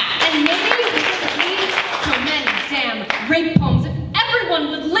 6-pack. And maybe we wouldn't need so many damn rape poems if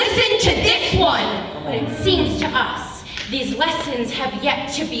everyone would listen to this one. But it seems to us, these lessons have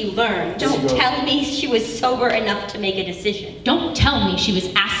yet to be learned. Don't tell me she was sober enough to make a decision. Don't tell me she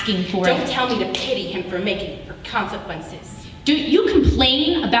was asking for it. Don't tell me to pity him for making for consequences. Do you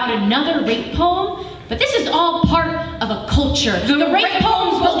complain about another rape poem? But this is all part of a culture. The rape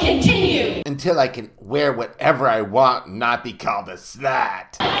poems will continue. Until I can wear whatever I want and not be called a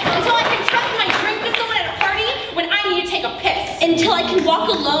slut. Until I can trust my drink with someone at a party when I need to take a piss. Until I can walk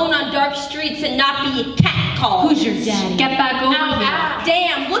alone on dark streets and not be catcalled. Who's your daddy? Get back over here.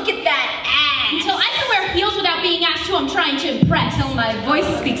 Damn, look at that ass. Until I can wear heels without being asked who I'm trying to impress. Until my voice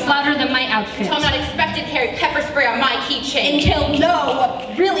speaks louder than my outfit. Until I'm not expected to carry pepper spray on my keychain. Until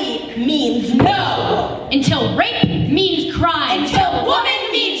no really means no. Until rape means crime. Until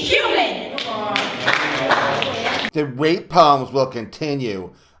woman means human. The rape poems will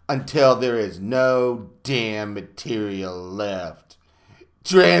continue until there is no damn material left.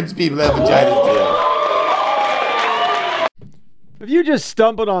 Trans people have vaginas too. If you just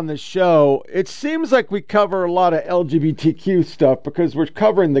stumbled on the show, it seems like we cover a lot of LGBTQ stuff because we're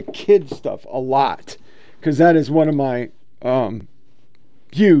covering the kid stuff a lot. Because that is one of my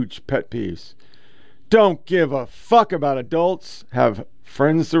huge pet peeves. Don't give a fuck about adults. Have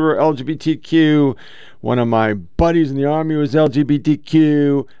friends that were LGBTQ. One of my buddies in the army was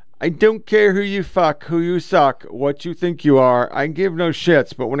LGBTQ. I don't care who you fuck, who you suck, what you think you are. I give no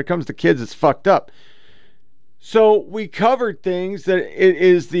shits. But when it comes to kids, it's fucked up. So we covered things that it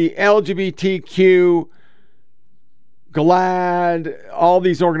is the LGBTQ, GLAAD, all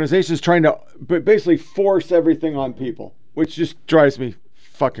these organizations trying to basically force everything on people, which just drives me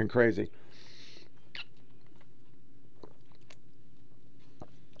fucking crazy.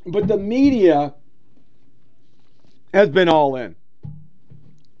 But the media has been all in.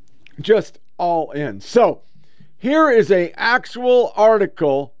 Just all in. So here is an actual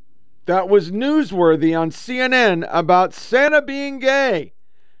article that was newsworthy on CNN about Santa being gay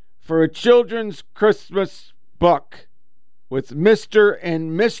for a children's Christmas book with Mr.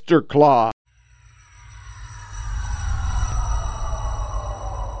 and Mr. Claus.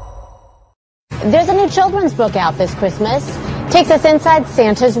 There's a new children's book out this Christmas. Takes us inside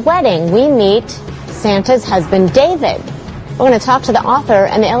Santa's wedding. We meet Santa's husband, David. We're going to talk to the author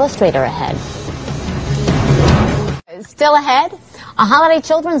and the illustrator ahead. Still ahead, a holiday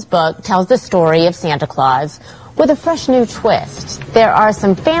children's book tells the story of Santa Claus with a fresh new twist. There are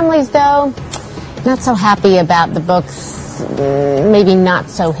some families, though, not so happy about the book's maybe not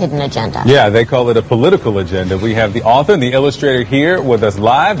so hidden agenda. Yeah, they call it a political agenda. We have the author and the illustrator here with us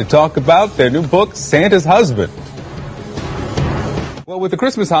live to talk about their new book, Santa's Husband. Well, with the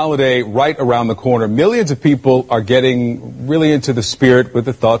Christmas holiday right around the corner, millions of people are getting really into the spirit with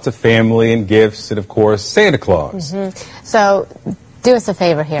the thoughts of family and gifts and, of course, Santa Claus. Mm-hmm. So do us a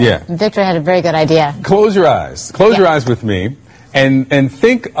favor here. Yeah. Victor had a very good idea. Close your eyes. Close your eyes with me and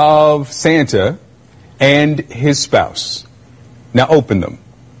think of Santa and his spouse. Now open them.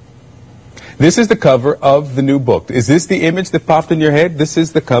 This is the cover of the new book. Is this the image that popped in your head? This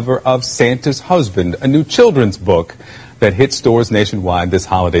is the cover of Santa's Husband, a new children's book that hits stores nationwide this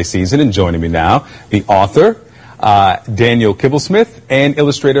holiday season. And joining me now, the author, Daniel Kibblesmith, and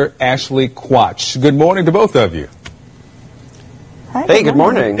illustrator Ashley Quach. Good morning to both of you. Hi, hey, good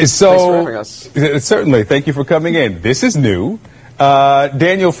morning. So, thanks for having us. Certainly. Thank you for coming in. This is new.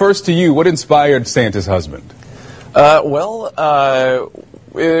 Daniel, first to you. What inspired Santa's Husband?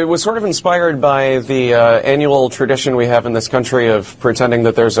 It was sort of inspired by the annual tradition we have in this country of pretending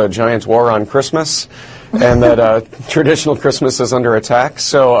that there's a giant war on Christmas and that traditional Christmas is under attack.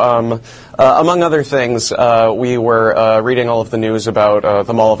 So, among other things, we were reading all of the news about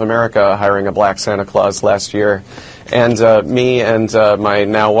the Mall of America hiring a black Santa Claus last year. And me and my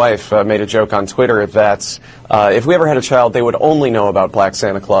now wife made a joke on Twitter that if we ever had a child, they would only know about black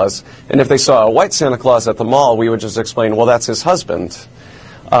Santa Claus. And if they saw a white Santa Claus at the mall, we would just explain, well, that's his husband.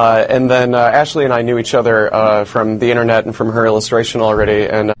 And then Ashley and I knew each other from the internet and from her illustration already.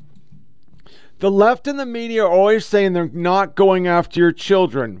 And the left and the media are always saying they're not going after your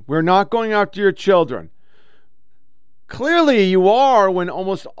children. We're not going after your children. Clearly you are, when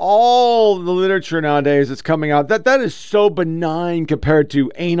almost all the literature nowadays is coming out. That is so benign compared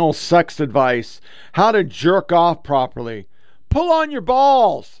to anal sex advice, how to jerk off properly. Pull on your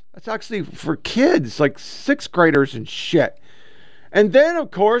balls. That's actually for kids, like 6th graders and shit. And then,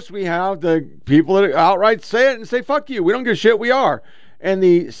 of course, we have the people that outright say it and say, fuck you, we don't give a shit, we are. And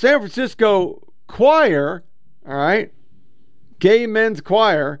the San Francisco choir, all right, gay men's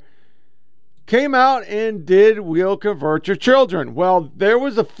choir, came out and did We'll Convert Your Children. Well, there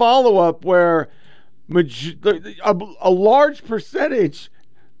was a follow-up where a large percentage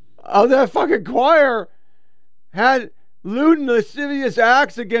of that fucking choir had lewd and lascivious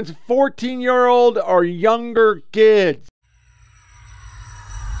acts against 14-year-old or younger kids.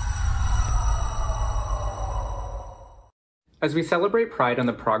 As we celebrate Pride and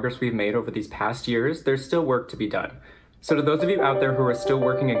the progress we've made over these past years, there's still work to be done. So to those of you out there who are still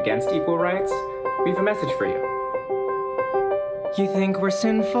working against equal rights, we have a message for you. You think we're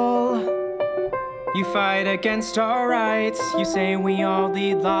sinful? You fight against our rights. You say we all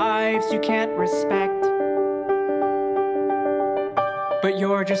lead lives you can't respect. But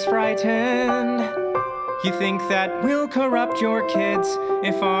you're just frightened. You think that we'll corrupt your kids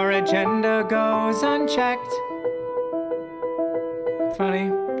if our agenda goes unchecked.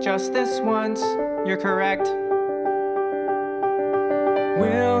 Funny, just this once, you're correct.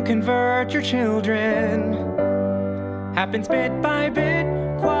 We'll convert your children. Happens bit by bit,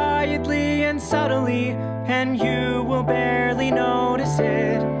 quietly and subtly, and you will barely notice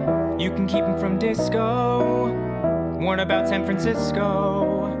it. You can keep them from disco, warn about San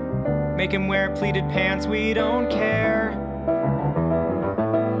Francisco, make him wear pleated pants, we don't care.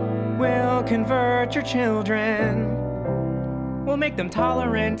 We'll convert your children. We'll make them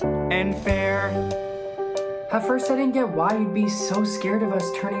tolerant and fair. At first I didn't get why you'd be so scared of us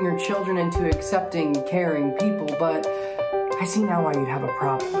turning your children into accepting, caring people, but I see now why you'd have a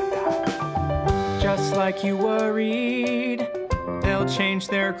problem with that. Just like you worried, they'll change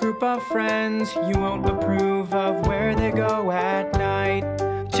their group of friends. You won't approve of where they go at night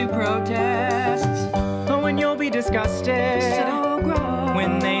to protests. Oh, and you'll be disgusted. So gross.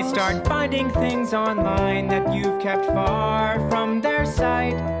 When they start finding things online that you've kept far from their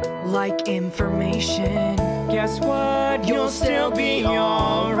sight. Like information. Guess what? You'll still be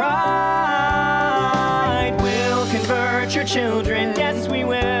alright. We'll convert your children, yes we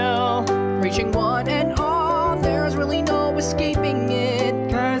will. Reaching one and all, there's really no escaping it.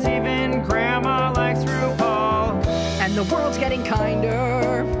 'Cause even grandma likes RuPaul. And the world's getting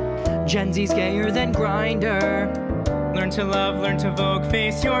kinder. Gen Z's gayer than Grindr. Learn to love, learn to vogue,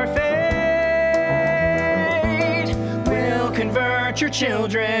 face your fate. We'll convert your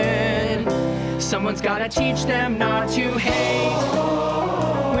children. Someone's gotta teach them not to hate.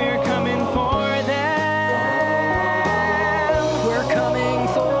 We're coming for them. We're coming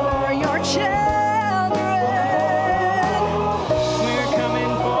for your children. We're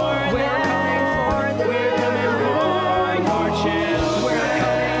coming for them. We're coming for them. We're coming for your children. We're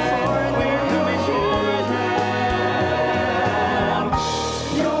coming for them. We're coming for them.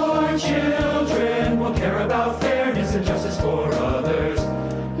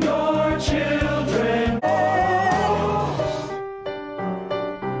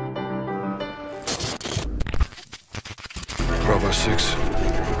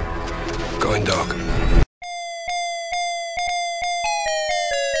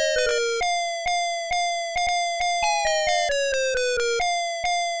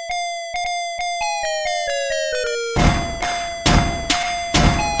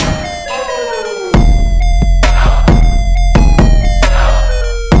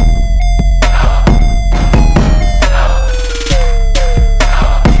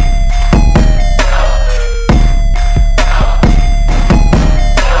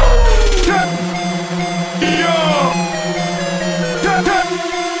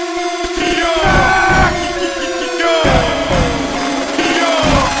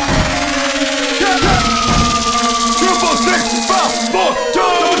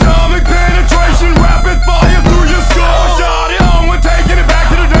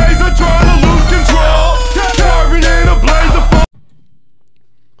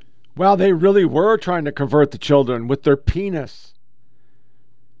 Well, they really were trying to convert the children with their penis.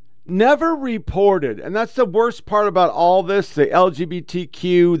 Never reported. And that's the worst part about all this, the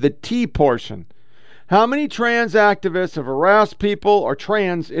LGBTQ, the T portion. How many trans activists have harassed people, or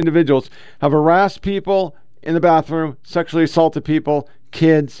trans individuals have harassed people in the bathroom, sexually assaulted people,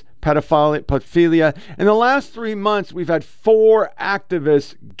 kids, pedophilia? In the last 3 months, we've had 4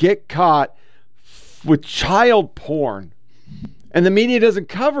 activists get caught with child porn. And the media doesn't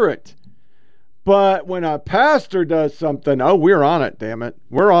cover it. But when a pastor does something, oh, we're on it, damn it.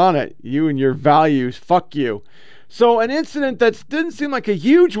 We're on it. You and your values, fuck you. So an incident that didn't seem like a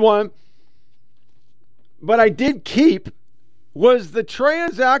huge one, but I did keep, was the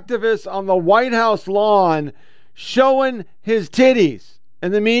trans activist on the White House lawn showing his titties.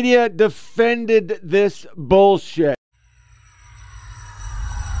 And the media defended this bullshit.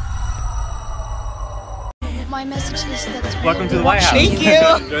 My message is that welcome to the White House. Thank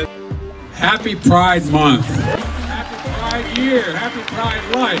you. Happy Pride Month. Happy Pride Year. Happy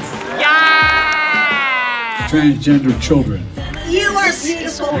Pride Life. Yeah! Transgender children. You are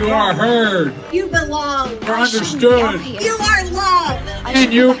beautiful. You are heard. You belong. You're understood. You are loved.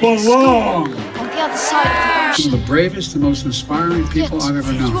 And you belong. On the other side of the ocean. Some of the bravest and most inspiring people I've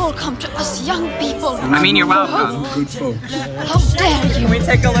ever known. You all come to us young people. I mean, you're welcome. Good folks. How dare you? Can we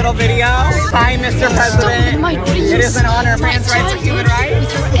take a little video? Hi, Mr. President. My dreams. It is an honor. Man's rights and human rights.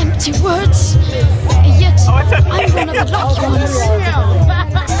 With your empty words. And yet, I'm one of the lucky ones.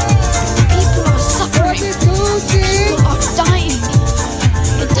 People are suffering. People are dying.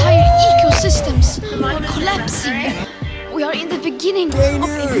 Entire ecosystems are collapsing. We are in the beginning of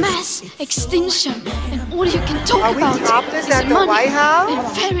a mass extinction, and all you can talk about is money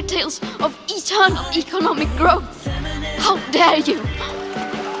and fairy tales of eternal economic growth. How dare you!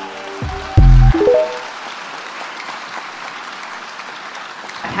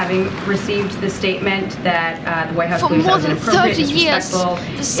 Having received the statement that the White House For believes more that was than inappropriate 30 and years, disrespectful,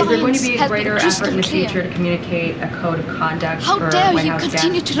 the is there going to science be a has greater been effort crystal in the clear. future to communicate a code of conduct How for dare White you House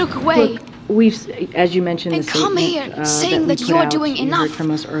continue guests? to look away? Look, we've, as you mentioned, And the come statement, here saying that that we you're put out, doing you enough heard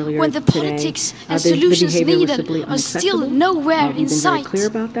from us earlier when the today. politics and The solutions behavior was needed simply are still unacceptable. nowhere We've in been very sight. clear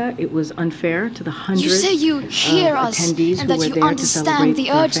about that. It was unfair to the hundreds You say you hear us attendees and who that were you there to understand celebrate the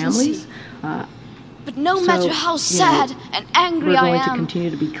their urgency. families. But no So, matter how sad and angry we're I going to am,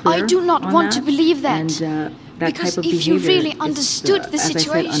 continue to be clear I do not on want that, to believe that. And, that because type of if you behavior really is, understood the as I said,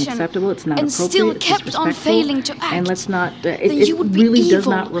 situation unacceptable. It's not and appropriate. still It's kept on disrespectful, failing to act, and let's not. then It you would be really does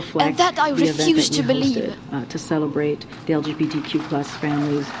evil, not reflect and that I the event refuse that to we believe. hosted, to celebrate the LGBTQ plus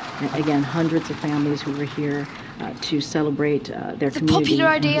families. Again, hundreds of families who were here to celebrate their The community. popular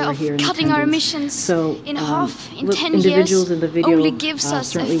idea and who were of here in cutting our attendance. emissions So, in half in look, 10 individuals years in the video, only gives us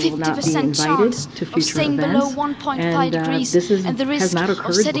a certainly will not be 50% invited chance to of future staying below events. 1.5 And, degrees this and the has risk not of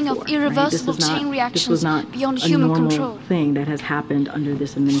occurred setting before, off irreversible right? This was chain not, reactions this was not beyond a human normal control. thing that has happened under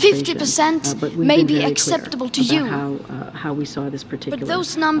this administration. 50% but we've may been be very acceptable clear to about you. how we saw this particular But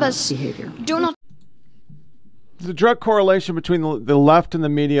those numbers behavior. do not. There's a direct correlation between the left and the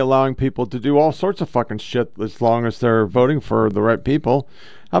media allowing people to do all sorts of fucking shit as long as they're voting for the right people.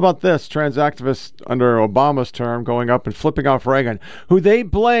 How about this? Trans activists under Obama's term going up and flipping off Reagan, who they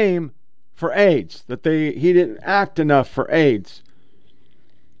blame for AIDS, that he didn't act enough for AIDS.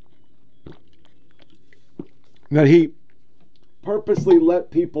 That he purposely let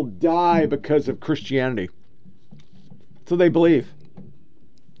people die because of Christianity. So they believe.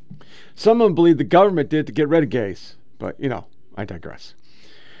 Some of them believe the government did to get rid of gays. But, I digress.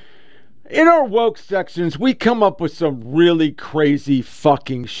 In our woke sections, we come up with some really crazy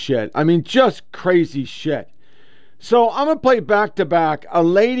fucking shit. I mean, just crazy shit. So I'm going to play back to back a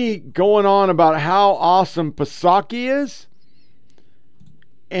lady going on about how awesome Psaki is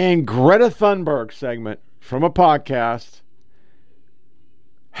and Greta Thunberg segment from a podcast.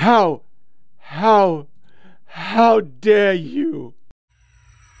 How dare you?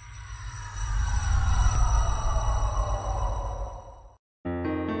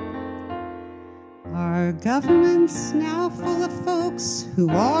 Our government's now full of folks who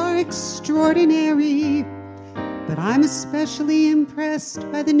are extraordinary, but I'm especially impressed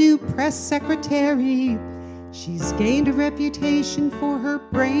by the new press secretary. She's gained a reputation for her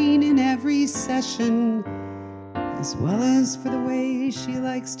brain in every session, as well as for the way she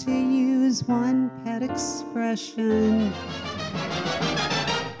likes to use one pet expression.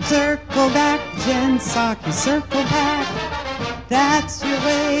 Circle back, Jen Psaki, circle back. That's your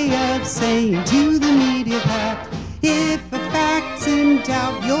way of saying to the media pack, if a fact's in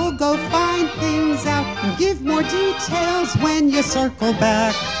doubt, you'll go find things out and give more details when you circle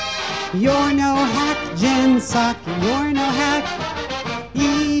back. You're no hack, Jen Psaki, you're no hack.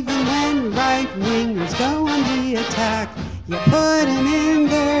 Even when right-wingers go on the attack. You put them in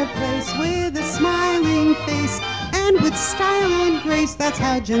their place with a smiling face and with style and grace. That's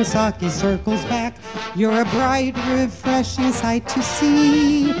how Jen Psaki circles back. You're a bright, refreshing sight to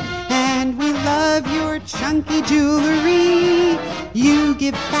see, and we love your chunky jewelry. You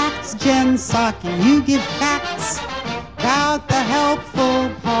give facts, Jen Psaki, you give facts about the helpful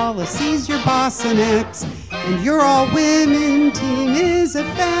policies your boss enacts. And your all-women team is a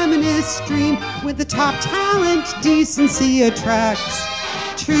feminist dream with the top talent decency attracts.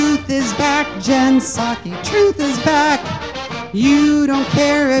 Truth is back, Jen Psaki, truth is back. You don't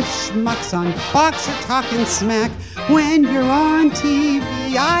care if schmucks on Fox are talking smack. When you're on TV,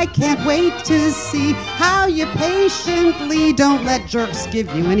 I can't wait to see how you patiently don't let jerks give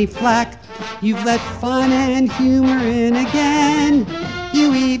you any flack. You've let fun and humor in again.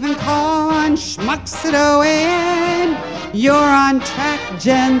 You even call on schmucks at OAN. You're on track,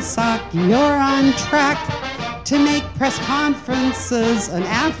 Jen Psaki, you're on track to make press conferences an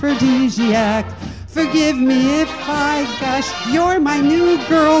aphrodisiac. Forgive me if I gush, you're my new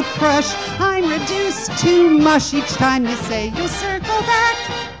girl crush. I'm reduced to mush each time you say you'll circle back.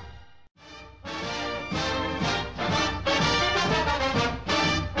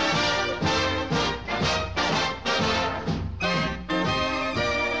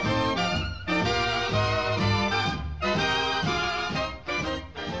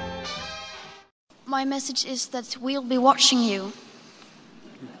 My message is that we'll be watching you.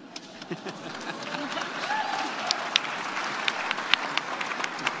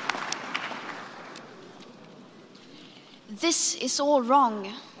 This is all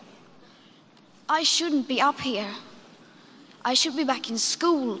wrong. I shouldn't be up here. I should be back in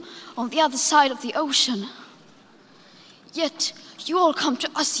school on the other side of the ocean. Yet you all come to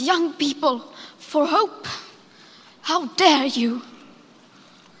us young people for hope. How dare you?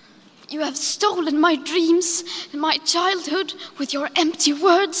 You have stolen my dreams and my childhood with your empty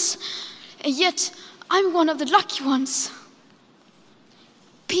words, and yet I'm one of the lucky ones.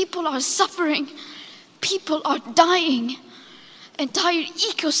 People are suffering, people are dying, entire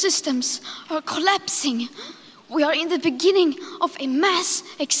ecosystems are collapsing. We are in the beginning of a mass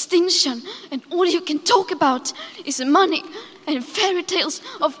extinction, and all you can talk about is money and fairy tales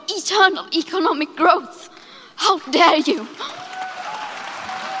of eternal economic growth. How dare you?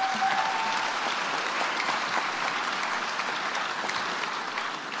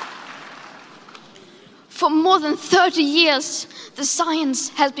 For more than 30 years, the science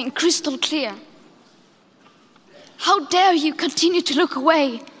has been crystal clear. How dare you continue to look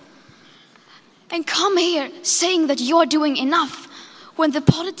away and come here saying that you're doing enough when the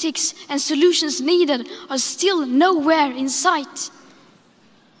politics and solutions needed are still nowhere in sight?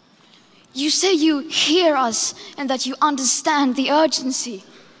 You say you hear us and that you understand the urgency.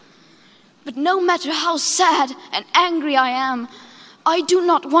 But no matter how sad and angry I am, I do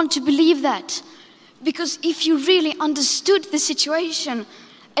not want to believe that. Because if you really understood the situation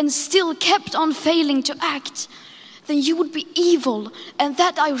and still kept on failing to act, then you would be evil, and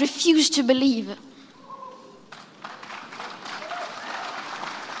that I refuse to believe.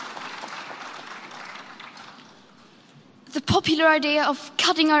 The popular idea of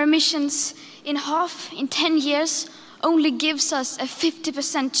cutting our emissions in half in 10 years only gives us a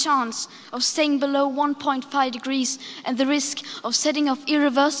 50% chance of staying below 1.5 degrees and the risk of setting off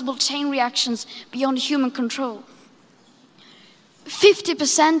irreversible chain reactions beyond human control.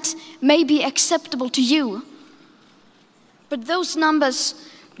 50% may be acceptable to you, but those numbers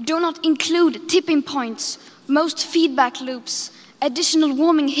do not include tipping points, most feedback loops, additional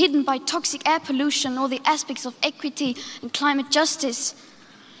warming hidden by toxic air pollution, or the aspects of equity and climate justice.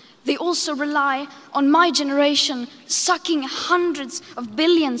 They also rely on my generation sucking hundreds of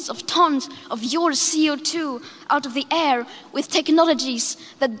billions of tons of your CO2 out of the air with technologies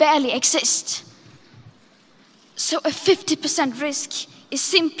that barely exist. So a 50% risk is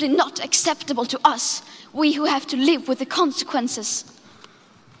simply not acceptable to us, we who have to live with the consequences.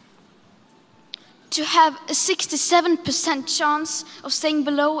 To have a 67% chance of staying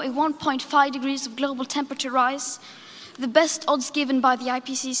below a 1.5 degrees of global temperature rise, the best odds given by the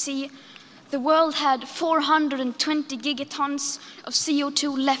IPCC, the world had 420 gigatons of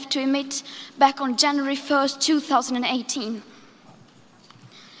CO2 left to emit back on January 1st, 2018.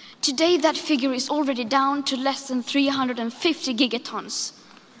 Today, that figure is already down to less than 350 gigatons.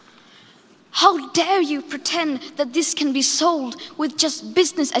 How dare you pretend that this can be solved with just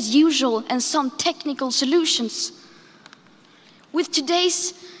business as usual and some technical solutions? With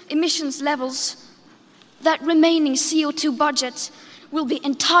today's emissions levels, that remaining CO2 budget will be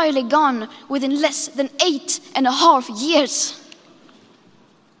entirely gone within less than 8.5 years.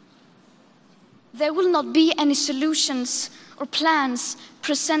 There will not be any solutions or plans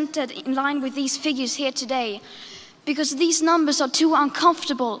presented in line with these figures here today, because these numbers are too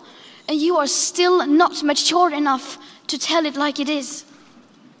uncomfortable and you are still not mature enough to tell it like it is.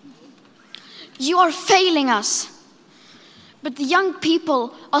 You are failing us, but the young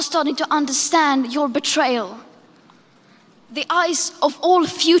people are starting to understand your betrayal. The eyes of all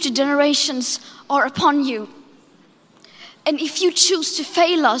future generations are upon you. And if you choose to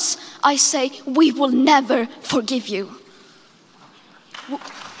fail us, I say we will never forgive you.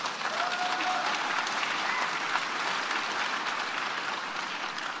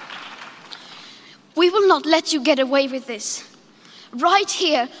 We will not let you get away with this. Right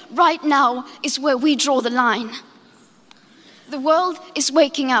here, right now, is where we draw the line. The world is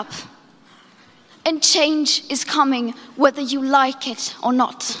waking up, and change is coming whether you like it or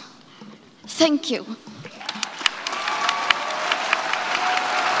not. Thank you.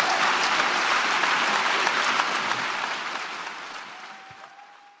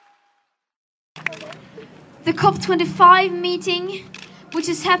 The COP25 meeting, which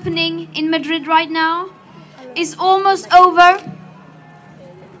is happening in Madrid right now, is almost over.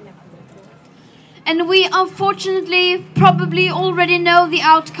 And we unfortunately probably already know the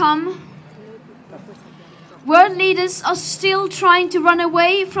outcome. World leaders are still trying to run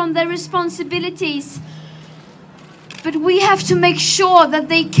away from their responsibilities. But we have to make sure that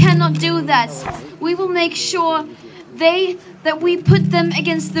they cannot do that. We will make sure that we put them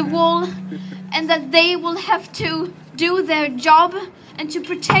against the wall and that they will have to do their job and to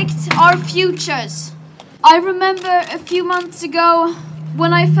protect our futures. I remember a few months ago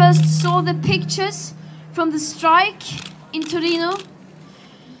when I first saw the pictures from the strike in Torino.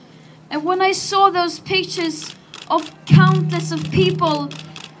 And when I saw those pictures of countless of people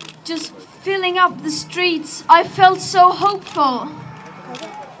just filling up the streets, I felt so hopeful.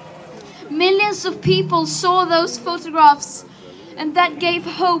 Millions of people saw those photographs, and that gave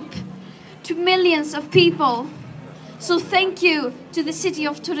hope to millions of people. So thank you to the city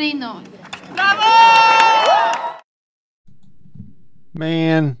of Torino. Bravo!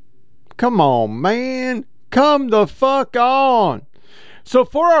 Man, come on, man. Come the fuck on. So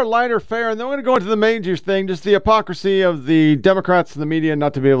for our lighter fare, and then we're going to go into the major thing, just the hypocrisy of the Democrats and the media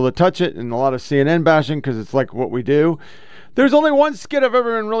not to be able to touch it, and a lot of CNN bashing because it's like what we do. There's only one skit I've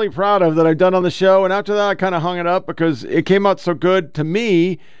ever been really proud of that I've done on the show, and after that I kind of hung it up because it came out so good to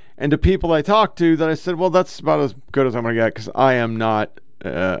me and to people I talked to that I said, well, that's about as good as I'm going to get because I am not,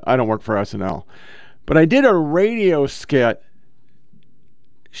 I don't work for SNL. But I did a radio skit,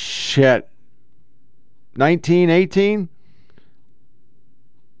 1918?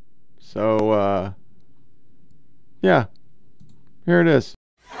 So, yeah, here it is.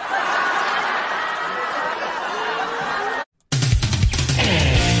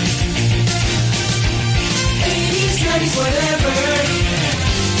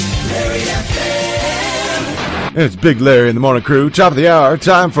 It's Big Larry in the Morning Crew, top of the hour,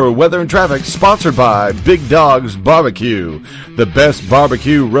 time for Weather and Traffic, sponsored by Big Dog's Barbecue, the best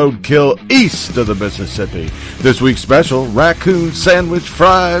barbecue roadkill east of the Mississippi. This week's special, raccoon sandwich,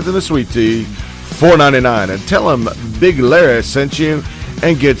 fries, and a sweet tea, $4.99. And tell them Big Larry sent you,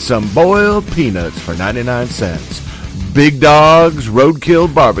 and get some boiled peanuts for 99 cents. Big Dog's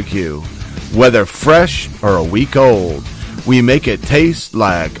Roadkill Barbecue, whether fresh or a week old, we make it taste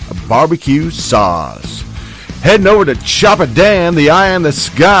like barbecue sauce. Heading over to Chopper Dan, the eye in the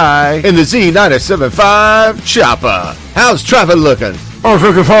sky, in the Z97.5 Chopper. How's traffic looking? Oh,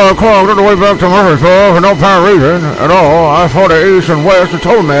 65 o'clock on the way back to Murfreesboro for no apparent reason at all. I-40 east and west a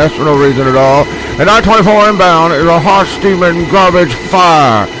total mess for no reason at all. And I-24 inbound is a hot, steaming garbage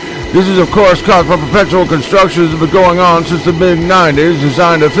fire. This is, of course, caused by perpetual constructions that have been going on since the mid-90s,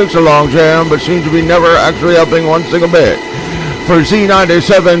 designed to fix a log jam, but seem to be never actually helping one single bit. For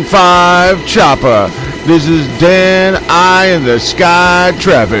Z97.5 Chopper, this is Dan Eye in the Sky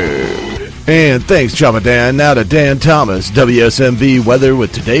Traffic. And thanks, Chopper Dan. Now to Dan Thomas, WSMV weather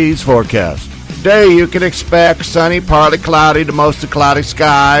with today's forecast. Today you can expect sunny, partly cloudy to mostly cloudy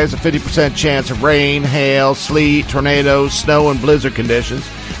skies, a 50% chance of rain, hail, sleet, tornadoes, snow, and blizzard conditions,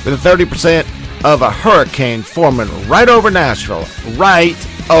 with a 30% of a hurricane forming right over Nashville. Right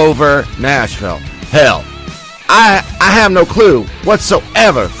over Nashville. Hell, I have no clue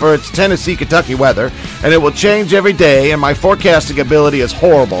whatsoever for its Tennessee, Kentucky weather, and it will change every day, and my forecasting ability is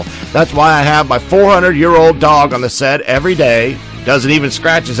horrible. That's why I have my 400-year-old dog on the set every day. Doesn't even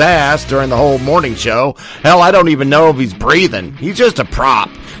scratch his ass during the whole morning show. Hell, I don't even know if he's breathing. He's just a prop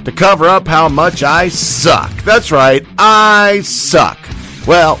to cover up how much I suck. That's right, I suck.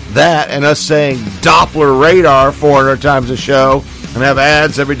 Well, that and us saying Doppler radar 400 times a show and have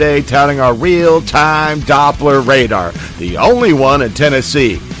ads every day touting our real-time Doppler radar, the only one in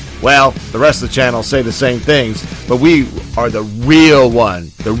Tennessee. Well, the rest of the channels say the same things, but we are the real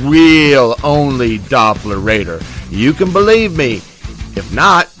one, the real only Doppler radar. You can believe me. If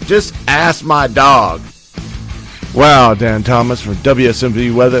not, just ask my dog. Wow, Dan Thomas from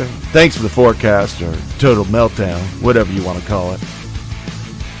WSMV Weather. Thanks for the forecast, or total meltdown, whatever you want to call it.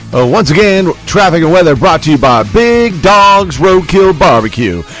 Once again, traffic and weather brought to you by Big Dog's Roadkill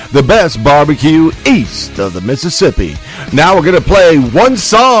Barbecue, the best barbecue east of the Mississippi. Now we're going to play one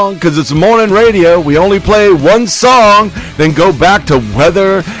song because it's morning radio. We only play one song, then go back to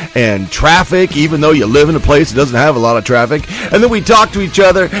weather and traffic, even though you live in a place that doesn't have a lot of traffic. And then we talk to each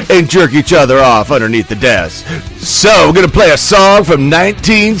other and jerk each other off underneath the desk. So we're going to play a song from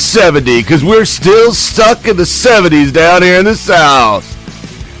 1970 because we're still stuck in the 70s down here in the South.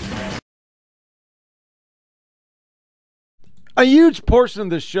 A huge portion of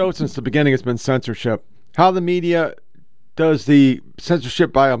this show since the beginning has been censorship. How the media does the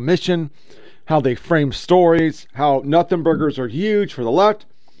censorship by omission, how they frame stories, how nothing burgers are huge for the left,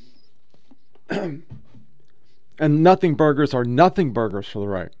 and nothing burgers are nothing burgers for the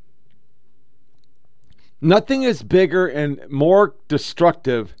right. Nothing is bigger and more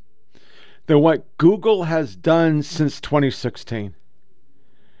destructive than what Google has done since 2016.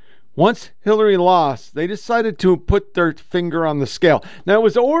 Once Hillary lost, they decided to put their finger on the scale. Now, it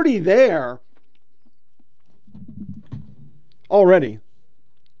was already there. They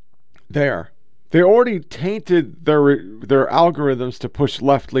already tainted their algorithms to push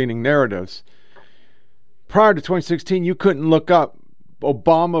left-leaning narratives. Prior to 2016, you couldn't look up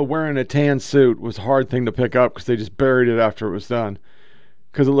Obama wearing a tan suit. Was a hard thing to pick up because they just buried it after it was done.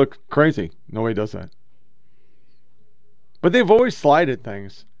 Because it looked crazy. Nobody does that. But they've always slided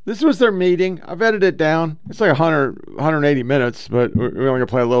things. This was their meeting. I've edited it down. It's like 180 minutes, but we're only going to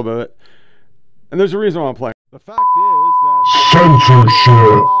play a little bit of it. And there's a reason why I'm playing. The fact is that...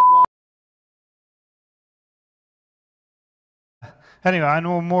 Censorship. Anyway, on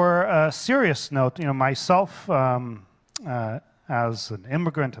a more serious note, myself, as an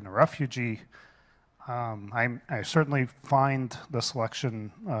immigrant and a refugee, I certainly find this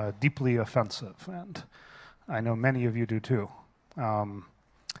election deeply offensive, and I know many of you do too.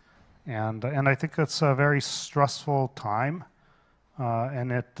 And I think it's a very stressful time,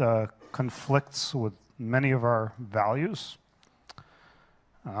 and it conflicts with many of our values.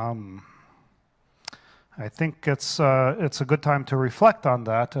 I think it's a good time to reflect on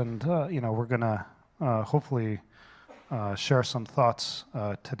that, and we're going to hopefully share some thoughts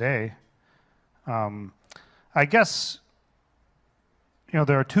today. I guess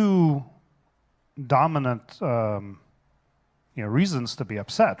there are two dominant reasons to be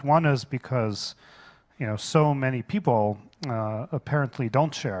upset. One is because so many people apparently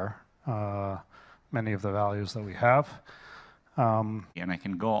don't share many of the values that we have. And I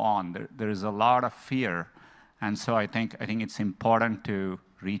can go on. There is a lot of fear, and so I think it's important to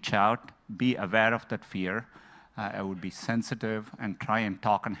reach out, be aware of that fear. I would be sensitive and try and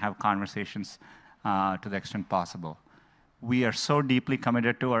talk and have conversations to the extent possible. We are so deeply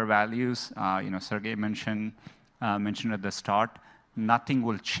committed to our values. Sergey mentioned at the start. Nothing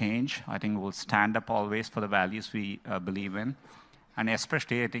will change. I think we'll stand up always for the values we believe in, and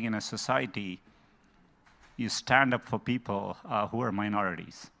especially I think in a society. You stand up for people who are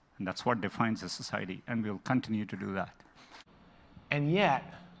minorities, and that's what defines a society, and we'll continue to do that. And yet,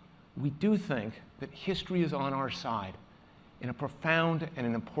 we do think that history is on our side in a profound and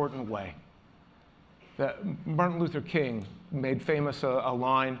an important way. Martin Luther King made famous a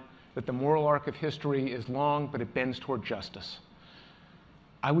line that the moral arc of history is long, but it bends toward justice.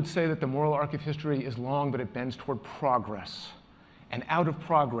 I would say that the moral arc of history is long, but it bends toward progress. And out of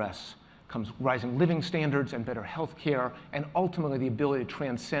progress comes rising living standards and better health care, and ultimately the ability to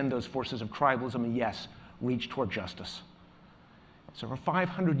transcend those forces of tribalism and, yes, reach toward justice. So for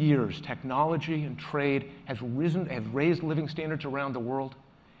 500 years, technology and trade have raised living standards around the world,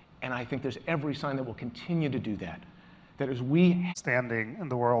 and I think there's every sign that we'll continue to do that. That as we... Standing in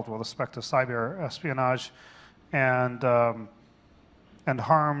the world with respect to cyber espionage and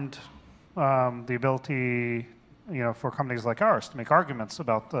harmed the ability for companies like ours to make arguments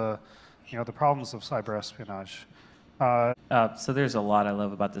about the problems of cyber espionage. So there's a lot I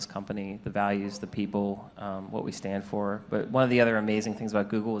love about this company, the values, the people, what we stand for. But one of the other amazing things about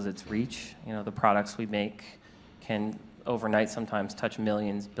Google is its reach. The products we make can overnight sometimes touch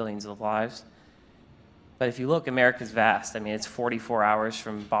millions, billions of lives. But if you look, America's vast. I mean, it's 44 hours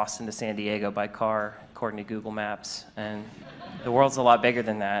from Boston to San Diego by car, according to Google Maps. And the world's a lot bigger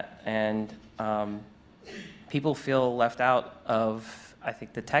than that. And people feel left out of, I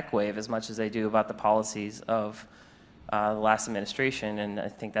think, the tech wave as much as they do about the policies of the last administration, and I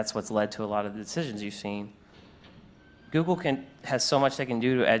think that's what's led to a lot of the decisions you've seen. Google has so much they can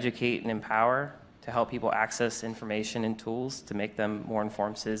do to educate and empower, to help people access information and tools to make them more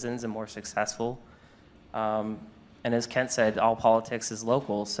informed citizens and more successful. And as Kent said, all politics is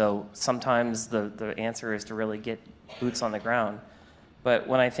local, so sometimes the answer is to really get boots on the ground. But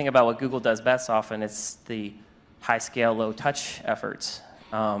when I think about what Google does best often, it's the high-scale, low-touch efforts.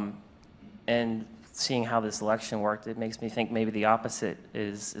 And seeing how this election worked, it makes me think maybe the opposite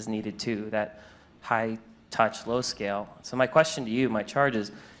is needed too, that high-touch, low-scale. So my question to you, my charge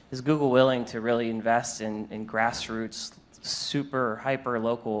is Google willing to really invest in grassroots, super,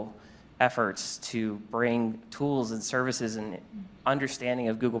 hyper-local efforts to bring tools and services and understanding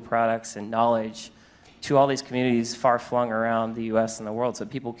of Google products and knowledge to all these communities far-flung around the US and the world so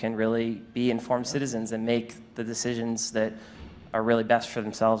people can really be informed citizens and make the decisions that are really best for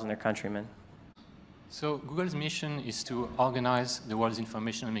themselves and their countrymen? So Google's mission is to organize the world's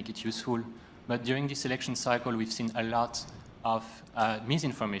information and make it useful. But during this election cycle, we've seen a lot of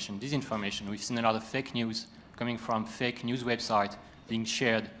misinformation, disinformation. We've seen a lot of fake news coming from fake news websites being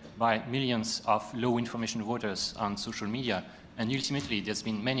shared by millions of low information voters on social media. And ultimately, there's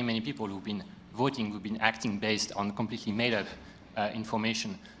been many, many people who've been voting, who've been acting based on completely made up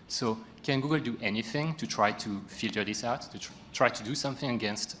information. So can Google do anything to try to filter this out, to try to do something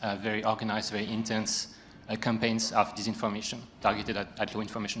against very organized, very intense campaigns of disinformation targeted at low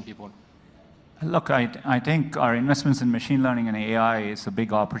information people? Look, I think our investments in machine learning and AI is a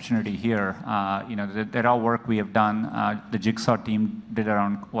big opportunity here. There are work we have done. The Jigsaw team did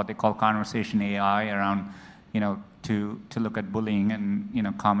around what they call conversation AI, around, to look at bullying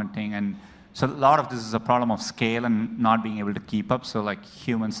and, commenting. And so a lot of this is a problem of scale and not being able to keep up. So like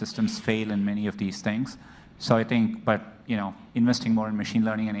human systems fail in many of these things. So I think, investing more in machine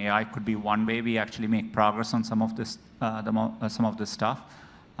learning and AI could be one way we actually make progress on some of this, some of this stuff.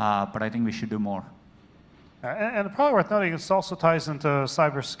 But I think we should do more. And probably worth noting, it also ties into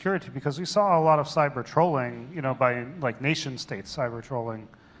cybersecurity because we saw a lot of cyber trolling, by like nation states cyber trolling,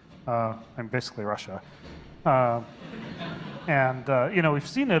 and basically Russia. We've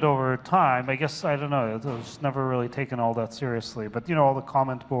seen it over time. I guess, I don't know, it was never really taken all that seriously. But, all the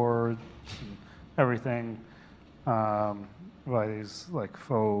comment boards and everything by these like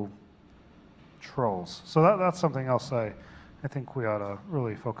faux trolls. So that's something else I think we ought to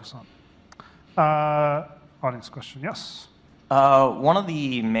really focus on. Audience question, yes? One of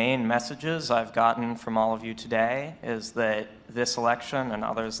the main messages I've gotten from all of you today is that this election and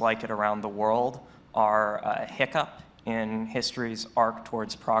others like it around the world are a hiccup in history's arc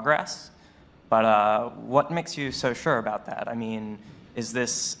towards progress. But what makes you so sure about that? I mean, is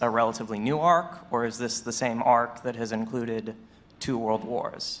this a relatively new arc, or is this the same arc that has included 2 world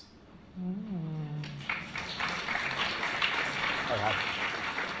wars?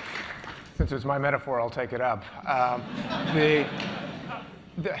 Since it's my metaphor, I'll take it up. There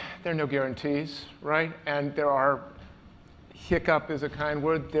are no guarantees, right? And there are, hiccup is a kind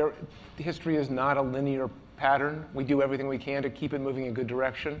word. History is not a linear pattern. We do everything we can to keep it moving in a good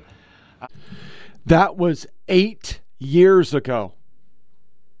direction. That was 8 years ago.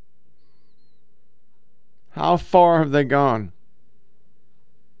 How far have they gone?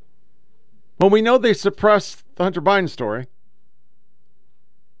 Well, we know they suppressed the Hunter Biden story.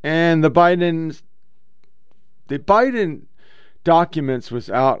 And the Biden documents was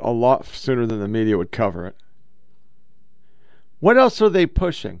out a lot sooner than the media would cover it. What else are they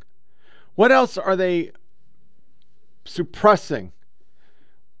pushing? What else are they suppressing?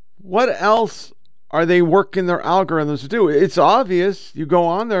 What else are they working their algorithms to do? It's obvious. You go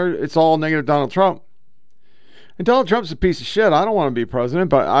on there, it's all negative Donald Trump. And Donald Trump's a piece of shit. I don't want to be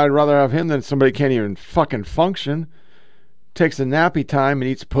president, but I'd rather have him than somebody who can't even fucking function. Takes a nappy time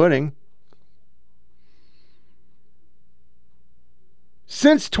and eats pudding.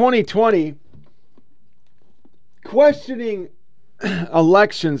 Since 2020, questioning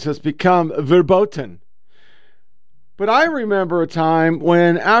elections has become verboten. But I remember a time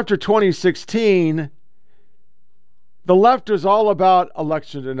when, after 2016, the left was all about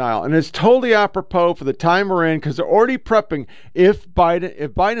election denial. And it's totally apropos for the time we're in, because they're already prepping. If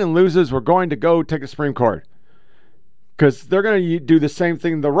Biden loses, we're going to go take the Supreme Court. Because they're going to do the same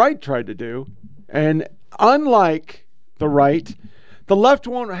thing the right tried to do. And unlike the right, the left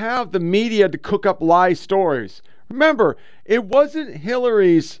won't have the media to cook up lie stories. Remember, it wasn't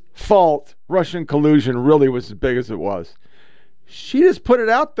Hillary's fault Russian collusion really was as big as it was. She just put it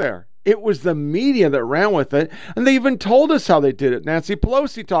out there. It was the media that ran with it, and they even told us how they did it. Nancy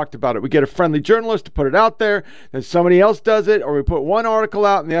Pelosi talked about it. We get a friendly journalist to put it out there, then somebody else does it, or we put one article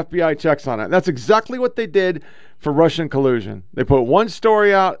out and the FBI checks on it. That's exactly what they did for Russian collusion. They put one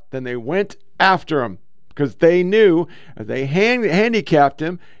story out, then they went after him because they knew if they handicapped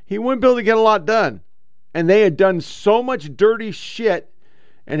him, he wouldn't be able to get a lot done. And they had done so much dirty shit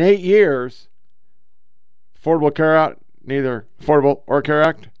in 8 years. Affordable Care Act, neither Affordable or Care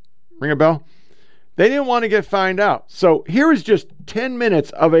Act. Ring a bell? They didn't want to get found out. So here is just 10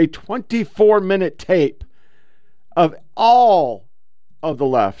 minutes of a 24-minute tape of all of the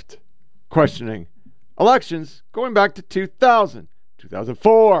left questioning elections going back to 2000,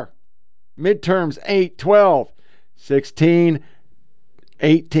 2004, midterms 8, 12, 16,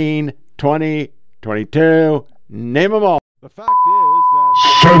 18, 20, 22, name them all. The fact is that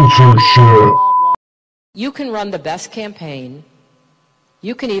censorship. You can run the best campaign.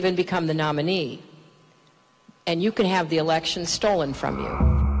 You can even become the nominee. And you can have the election stolen from you.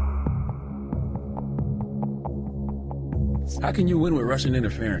 How can you win with Russian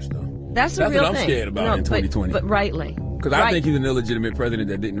interference, though? That's the real what I'm thing. scared about in 2020. But rightly. Because I think he's an illegitimate president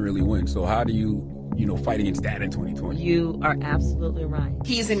that didn't really win. So how do you fight against that in 2020? You are absolutely right.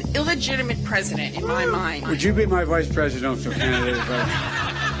 He's an illegitimate president in my mind. Would you be my vice presidential candidate?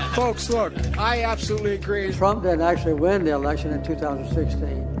 Folks, look, I absolutely agree. Trump didn't actually win the election in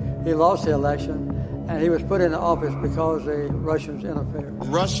 2016. He lost the election, and he was put into office because the Russians interfered.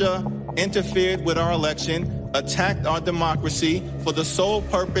 Russia interfered with our election, attacked our democracy for the sole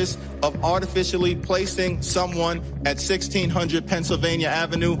purpose of artificially placing someone at 1600 Pennsylvania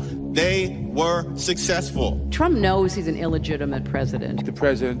Avenue. They were successful. Trump knows he's an illegitimate president. The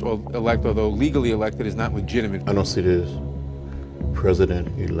president-elect, although legally elected, is not legitimate. I don't see this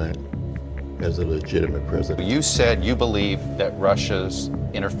president-elect as a legitimate president. You said you believe that Russia's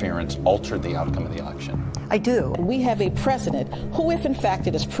interference altered the outcome of the election. I do. We have a president who, if in fact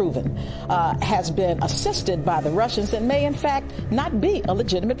it is proven, has been assisted by the Russians and may in fact not be a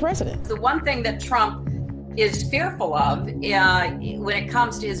legitimate president. The one thing that Trump is fearful of when it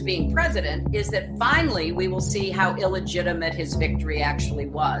comes to his being president is that finally we will see how illegitimate his victory actually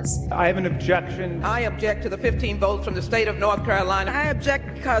was. I have an objection. I object to the 15 votes from the state of North Carolina. I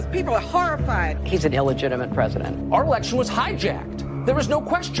object because people are horrified. He's an illegitimate president. Our election was hijacked. There is no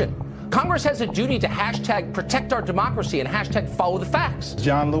question. Congress has a duty to hashtag protect our democracy and hashtag follow the facts.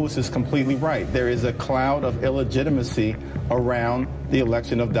 John Lewis is completely right. There is a cloud of illegitimacy around the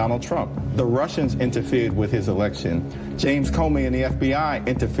election of Donald Trump. The Russians interfered with his election. James Comey and the FBI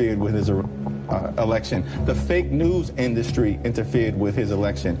interfered with his election. The fake news industry interfered with his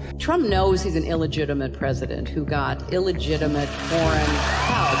election. Trump knows he's an illegitimate president who got illegitimate foreign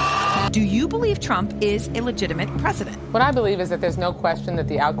help. Do you believe Trump is a legitimate president? What I believe is that there's no question that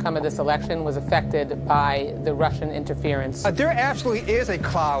the outcome of this election was affected by the Russian interference. There absolutely is a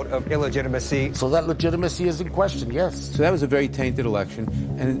cloud of illegitimacy. So that legitimacy is in question, yes. So that was a very tainted election,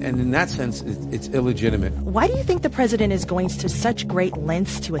 and in that sense, it's illegitimate. Why do you think the president is going to such great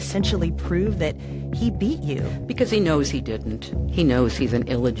lengths to essentially prove that he beat you? Because he knows he didn't. He knows he's an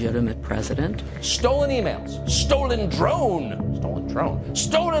illegitimate president. Stolen emails, stolen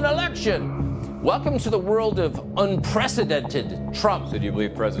election. Welcome to the world of unprecedented Trump. So do you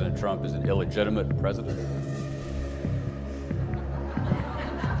believe President Trump is an illegitimate president?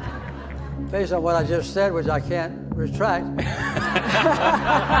 Based on what I just said, which I can't retract.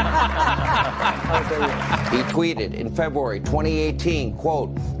 He tweeted in February 2018,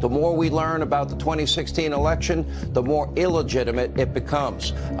 quote, "The more we learn about the 2016 election, the more illegitimate it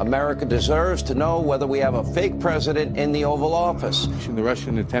becomes. America deserves to know whether we have a fake president in the Oval Office." The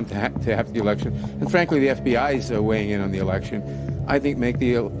Russian attempt to have the election, and frankly, the FBI is weighing in on the election, I think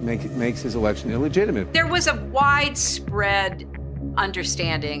makes his election illegitimate. There was a widespread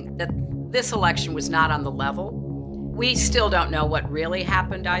understanding that this election was not on the level. We still don't know what really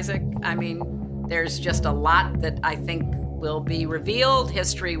happened, Isaac. I mean, there's just a lot that I think will be revealed,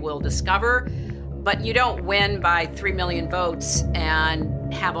 history will discover, but you don't win by 3 million votes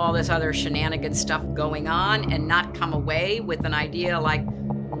and have all this other shenanigan stuff going on and not come away with an idea like,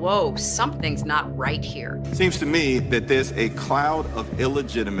 whoa, something's not right here. Seems to me that there's a cloud of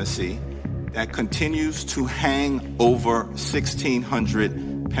illegitimacy that continues to hang over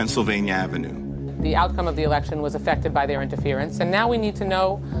 1600 Pennsylvania Avenue. The outcome of the election was affected by their interference, and now we need to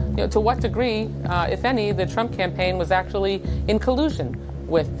know, to what degree, if any, the Trump campaign was actually in collusion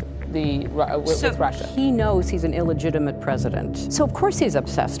with Russia. He knows he's an illegitimate president. So of course he's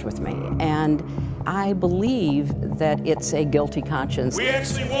obsessed with me. And I believe that it's a guilty conscience. We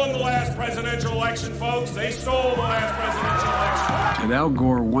actually won the last presidential election, folks. They stole the last presidential election. If Al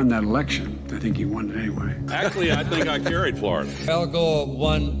Gore won that election, I think he won it anyway. Actually, I think I carried Florida. Al Gore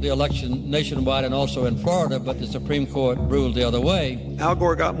won the election nationwide and also in Florida, but the Supreme Court ruled the other way. Al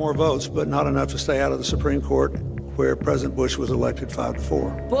Gore got more votes, but not enough to stay out of the Supreme Court, where President Bush was elected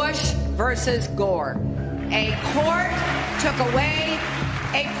 5-4. Bush versus Gore. A court took away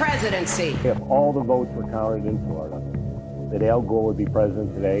a presidency. If all the votes were counted in Florida, that Al Gore would be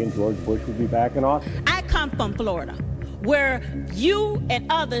president today and George Bush would be back in office. I come from Florida, where you and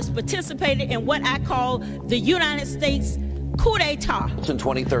others participated in what I call the United States coup d'etat. In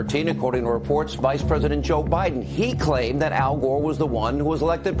 2013, according to reports, Vice President Joe Biden, he claimed that Al Gore was the one who was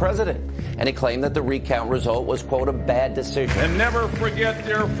elected president. And he claimed that the recount result was, quote, a bad decision. And never forget,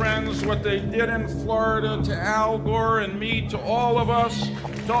 dear friends, what they did in Florida to Al Gore and me, to all of us,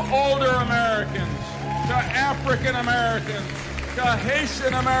 to older Americans, to African Americans, to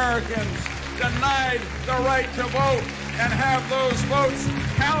Haitian Americans, denied the right to vote and have those votes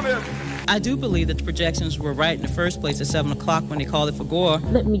counted. I do believe that the projections were right in the first place at 7 o'clock when they called it for Gore.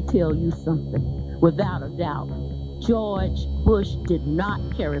 Let me tell you something, without a doubt. George Bush did not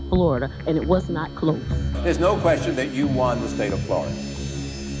carry Florida, and it was not close. There's no question that you won the state of Florida.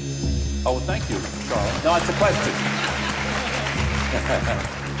 Oh, thank you, Charles. No, it's a question.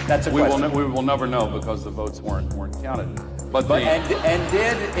 That's a question. We will never know because the votes weren't counted. But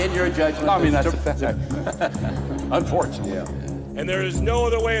did, in your judgment... No, I mean, that's a fact. Unfortunately. Yeah. And there is no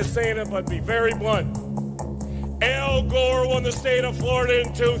other way of saying it but be very blunt. Al Gore won the state of Florida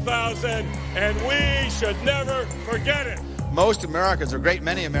in 2000, and we should never forget it. Most Americans, or a great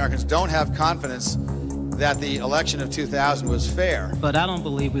many Americans, don't have confidence that the election of 2000 was fair. But I don't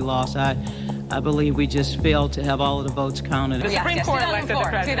believe we lost. I believe we just failed to have all of the votes counted. The Supreme Court elected the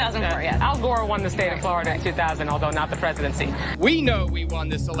president. 2004, yes. Al Gore won the state of Florida in 2000, although not the presidency. We know we won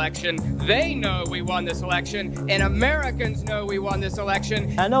this election. They know we won this election. And Americans know we won this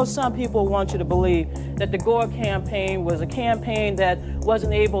election. I know some people want you to believe that the Gore campaign was a campaign that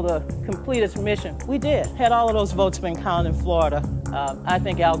wasn't able to complete its mission. We did. Had all of those votes been counted in Florida, I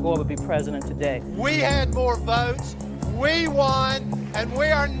think Al Gore would be president today. We had more votes. We won, and we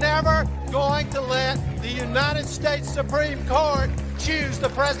are never going to let the United States Supreme Court choose the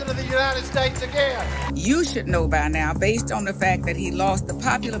President of the United States again. You should know by now, based on the fact that he lost the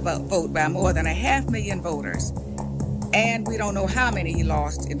popular vote by more than 500,000 voters, and we don't know how many he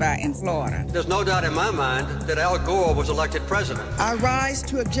lost in Florida. There's no doubt in my mind that Al Gore was elected president. I rise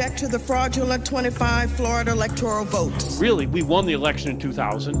to object to the fraudulent 25 Florida electoral votes. Really, we won the election in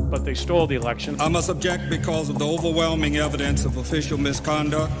 2000, but they stole the election. I must object because of the overwhelming evidence of official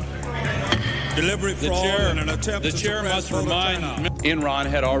misconduct, deliberate fraud, and an attempt to suppress voter turnout. Enron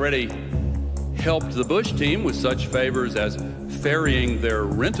had already helped the Bush team with such favors as ferrying their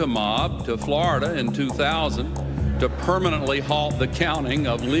rent-a-mob to Florida in 2000 to permanently halt the counting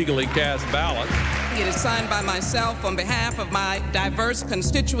of legally cast ballots. It is signed by myself on behalf of my diverse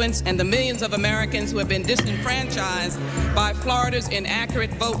constituents and the millions of Americans who have been disenfranchised by Florida's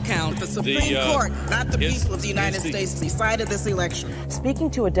inaccurate vote count. The Supreme Court, not the people of the United States, decided this election. Speaking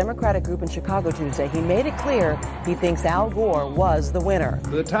to a Democratic group in Chicago Tuesday, he made it clear he thinks Al Gore was the winner.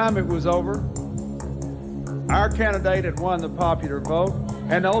 By the time it was over, our candidate had won the popular vote,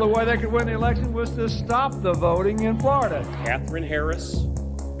 and the only way they could win the election was to stop the voting in Florida. Catherine Harris,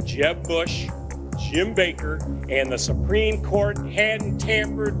 Jeb Bush, Jim Baker, and the Supreme Court hadn't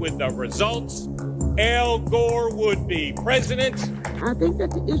tampered with the results, Al Gore would be president. I think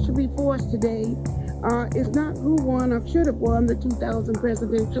that the issue before us today is not who won or should have won the 2000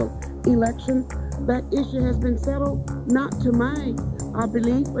 presidential election. That issue has been settled, not to my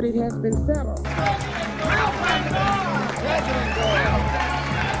belief, but it has been settled.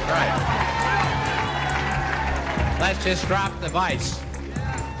 Let's just drop the vice.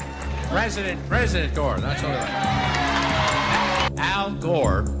 President Gore, that's all right. Al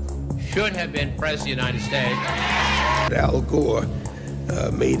Gore should have been President of the United States. Al Gore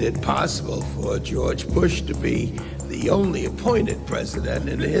made it possible for George Bush to be the only appointed president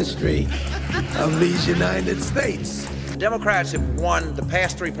in the history of these United States. Democrats have won the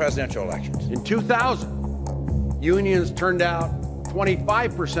past 3 presidential elections. In 2000, unions turned out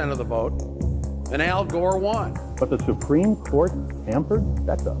 25% of the vote, and Al Gore won. But the Supreme Court tampered?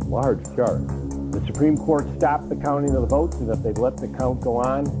 That's a large charge. The Supreme Court stopped the counting of the votes, and if they'd let the count go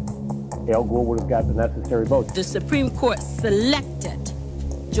on, Al Gore would have got the necessary votes. The Supreme Court selected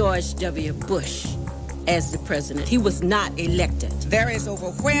George W. Bush as the president. He was not elected. There is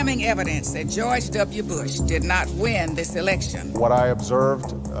overwhelming evidence that George W. Bush did not win this election. What I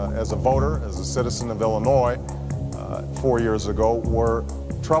observed as a voter, as a citizen of Illinois 4 years ago, were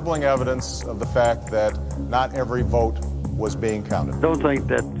troubling evidence of the fact that not every vote was being counted. I don't think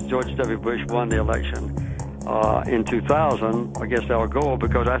that George W. Bush won the election in 2000 against Al Gore,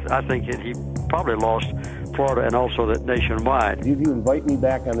 because I think he probably lost Florida and also that nationwide. If you invite me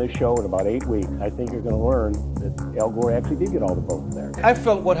back on this show in about 8 weeks, I think you're going to learn that Al Gore actually did get all the votes there. I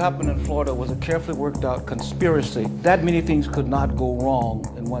felt what happened in Florida was a carefully worked out conspiracy. That many things could not go wrong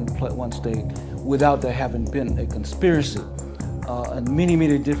in one state without there having been a conspiracy. And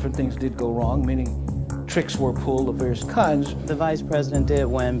many different things did go wrong. Many tricks were pulled of various kinds. The vice president did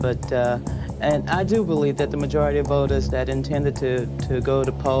win, but and I do believe that the majority of voters that intended to go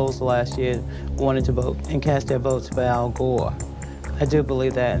to polls last year wanted to vote and cast their votes for Al Gore. I do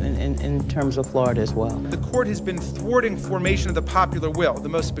believe that in terms of Florida as well. The court has been thwarting formation of the popular will, the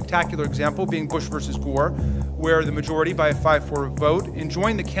most spectacular example being Bush versus Gore, where the majority, by a 5-4 vote,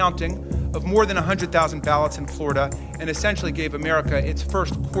 enjoined the counting of more than 100,000 ballots in Florida and essentially gave America its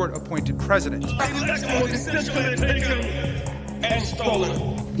first court-appointed president.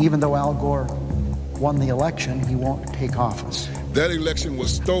 Even though Al Gore won the election, he won't take office. That election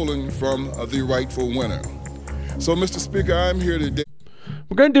was stolen from the rightful winner. So, Mr. Speaker, I'm here today.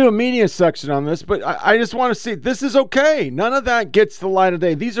 We're going to do a media section on this, but I just want to see, this is okay. None of that gets the light of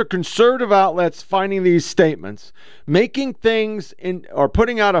day. These are conservative outlets finding these statements, making things or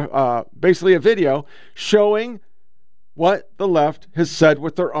putting out basically a video showing what the left has said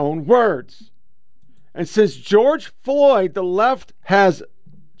with their own words. And since George Floyd, the left has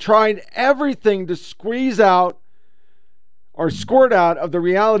tried everything to squeeze out or squirt out of the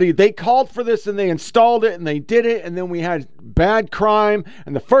reality. They called for this and they installed it and they did it, and then we had bad crime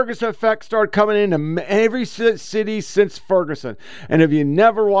and the Ferguson effect started coming into every city since Ferguson. And if you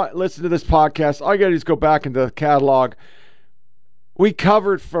never listen to this podcast, all you gotta do is go back into the catalog. We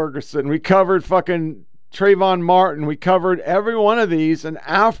covered Ferguson, we covered fucking Trayvon Martin, we covered every one of these, and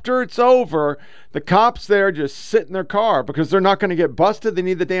after it's over, the cops there just sit in their car because they're not going to get busted. They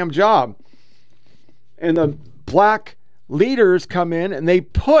need the damn job. And the black leaders come in and they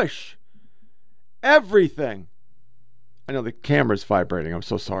push everything. I know the camera's vibrating. I'm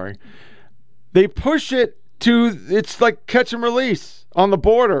so sorry. They push it to, it's like catch and release on the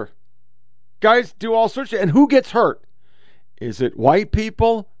border. Guys do all sorts of shit. And who gets hurt? Is it white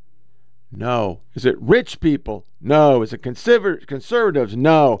people? No. Is it rich people? No. Is it conservatives?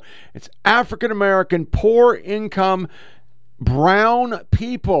 No. It's African American, poor income, brown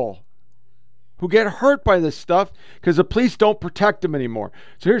people who get hurt by this stuff because the police don't protect them anymore.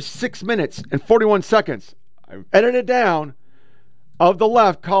 So here's 6 minutes and 41 seconds. I edited down of the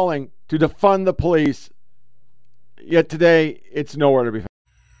left calling to defund the police. Yet today, it's nowhere to be found.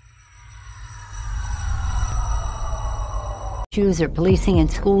 Or policing in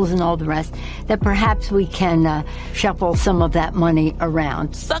schools and all the rest, that perhaps we can shuffle some of that money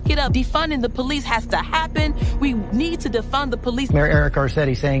around. Suck it up. Defunding the police has to happen. We need to defund the police. Mayor Eric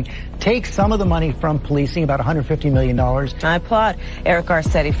Garcetti saying, take some of the money from policing, about $150 million. I applaud Eric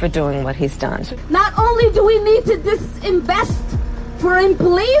Garcetti for doing what he's done. Not only do we need to disinvest in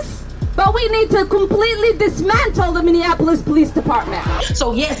police, but we need to completely dismantle the Minneapolis Police Department.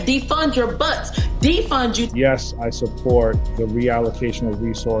 So yes, defund your butts. Defund you. Yes, I support the reallocation of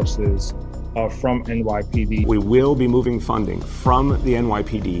resources from NYPD. We will be moving funding from the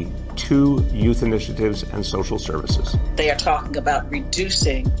NYPD to youth initiatives and social services. They are talking about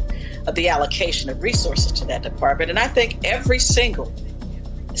reducing the allocation of resources to that department. And I think every single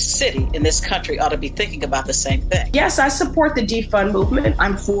city in this country ought to be thinking about the same thing. Yes, I support the defund movement.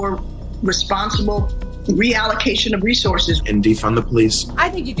 I'm for responsible reallocation of resources. And defund the police. I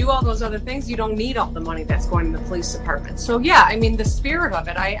think you do all those other things, you don't need all the money that's going in the police department. So yeah, I mean, the spirit of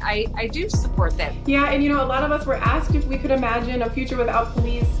it, I do support that. Yeah, and a lot of us were asked if we could imagine a future without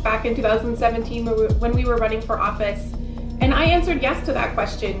police back in 2017 when we were running for office. And I answered yes to that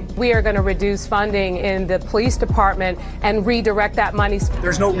question. We are going to reduce funding in the police department and redirect that money.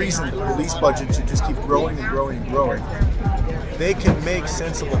 There's no reason the police budget should just keep growing and growing and growing. They can make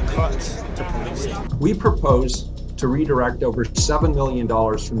sensible cuts to policing. We propose to redirect over $7 million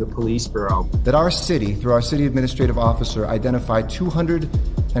from the Police Bureau. That our city, through our city administrative officer, identified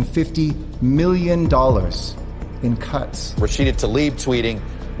 $250 million in cuts. Rashida Tlaib tweeting,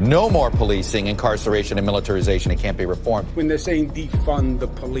 no more policing, incarceration, and militarization. It can't be reformed. When they're saying defund the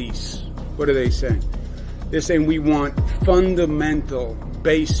police, what are they saying? They're saying we want fundamental,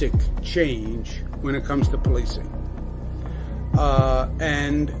 basic change when it comes to policing.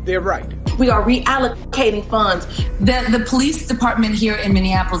 and they're right. We are reallocating funds. The police department here in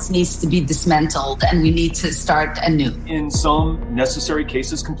Minneapolis needs to be dismantled, and we need to start anew. In some necessary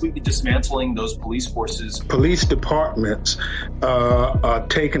cases, completely dismantling those police forces. Police departments are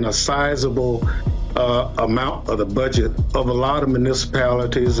taking a sizable amount of the budget of a lot of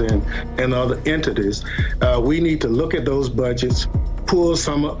municipalities and other entities. We need to look at those budgets, pull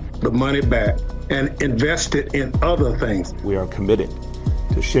some of the money back, and invest it in other things. We are committed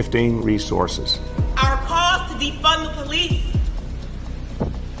to shifting resources. Our calls to defund the police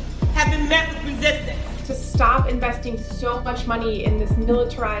have been met with resistance. To stop investing so much money in this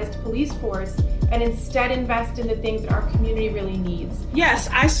militarized police force and instead invest in the things that our community really needs. Yes,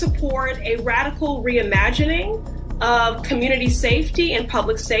 I support a radical reimagining of community safety and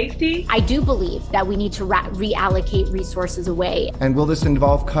public safety. I do believe that we need to reallocate resources away. And will this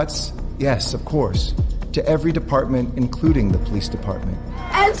involve cuts? Yes, of course, to every department, including the police department.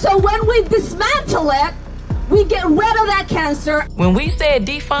 And so when we dismantle it, we get rid of that cancer. When we said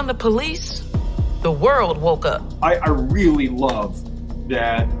defund the police, the world woke up. I really love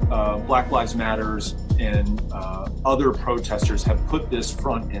that Black Lives Matters and other protesters have put this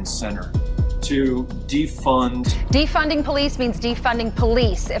front and center to defund. Defunding police means defunding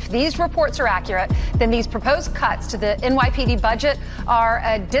police. If these reports are accurate, then these proposed cuts to the NYPD budget are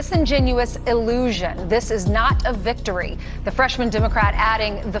a disingenuous illusion. This is not a victory. The freshman Democrat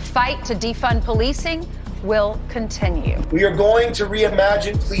adding the fight to defund policing will continue. We are going to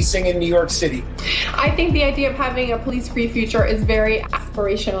reimagine policing in New York City. I think the idea of having a police-free future is very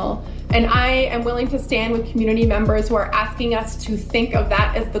aspirational, and I am willing to stand with community members who are asking us to think of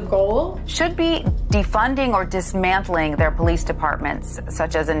that as the goal. Should be defunding or dismantling their police departments,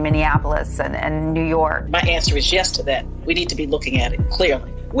 such as in Minneapolis and New York. My answer is yes to that. We need to be looking at it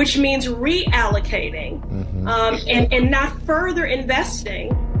clearly. Which means reallocating and not further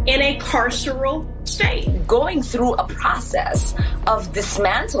investing in a carceral state. Going through a process of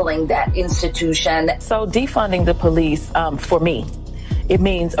dismantling that institution. So defunding the police, for me, it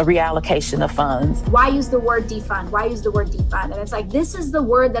means a reallocation of funds. Why use the word defund? Why use the word defund? And it's like, this is the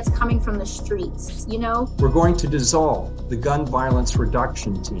word that's coming from the streets, you know? We're going to dissolve the gun violence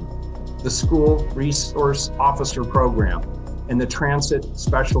reduction team, the school resource officer program, and the transit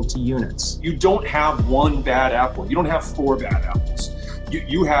specialty units. You don't have one bad apple. You don't have four bad apples.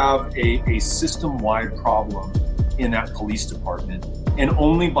 You have a system-wide problem in that police department, and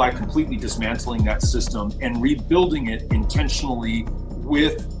only by completely dismantling that system and rebuilding it intentionally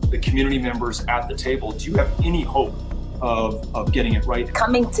with the community members at the table do you have any hope of getting it right.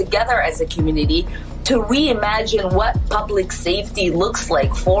 Coming together as a community to reimagine what public safety looks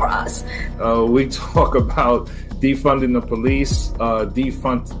like for us. We talk about defunding the police,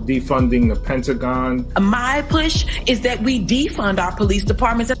 defunding the Pentagon. My push is that we defund our police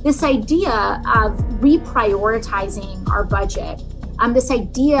departments. This idea of reprioritizing our budget, this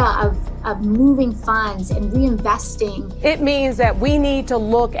idea of moving funds and reinvesting. It means that we need to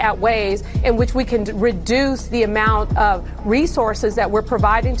look at ways in which we can reduce the amount of resources that we're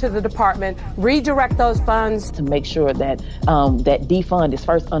providing to the department, redirect those funds. To make sure that that defund is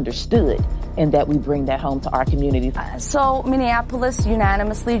first understood and that we bring that home to our communities. So Minneapolis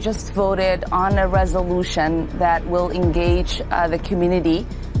unanimously just voted on a resolution that will engage the community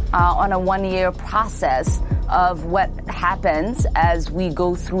on a one-year process of what happens as we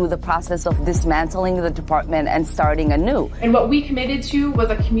go through the process of dismantling the department and starting anew. And what we committed to was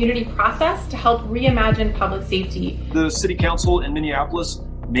a community process to help reimagine public safety. The city council in Minneapolis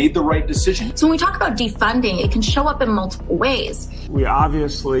made the right decision. So when we talk about defunding, it can show up in multiple ways. We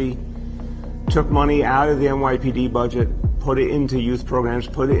obviously took money out of the NYPD budget, put it into youth programs,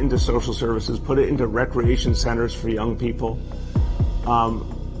 put it into social services, put it into recreation centers for young people.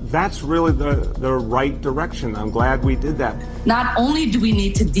 That's really the right direction. I'm glad we did that. Not only do we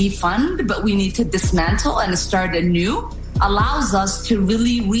need to defund, but we need to dismantle and start anew. Allows us to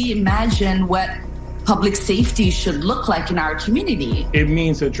really reimagine what public safety should look like in our community. It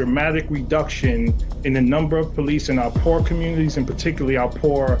means a dramatic reduction in the number of police in our poor communities, and particularly our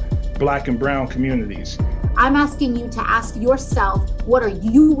poor Black and brown communities. I'm asking you to ask yourself, what are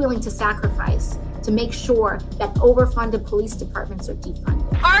you willing to sacrifice to make sure that overfunded police departments are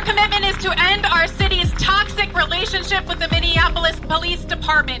defunded? Our commitment is to end our city's toxic relationship with the Minneapolis Police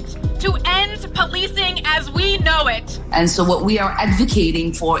Department, to end policing as we know it. And so what we are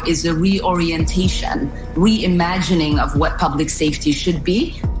advocating for is a reorientation, reimagining of what public safety should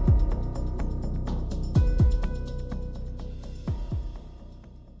be.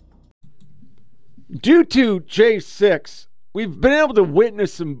 Due to J6, we've been able to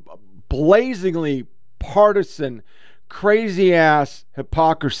witness some blazingly partisan crazy ass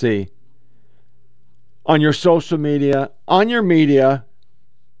hypocrisy on your social media, on your media,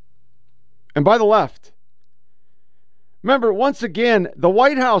 and by the left. Remember, once again, the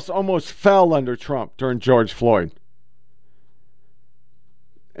White House almost fell under Trump during George Floyd.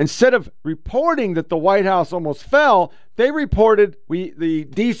 Instead of reporting that the White House almost fell, they reported the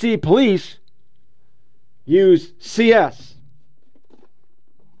D.C. police used CS,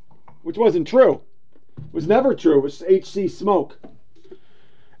 which wasn't true. It was never true. It was HC smoke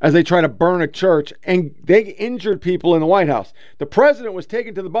as they try to burn a church, and they injured people in the White House. The president was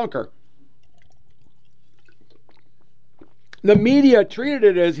taken to the bunker. The media treated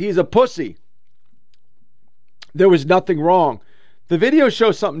it as he's a pussy. There was nothing wrong. The video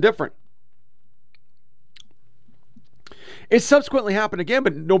shows something different. It subsequently happened again,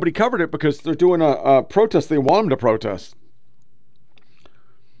 but nobody covered it because they're doing a protest they want them to protest.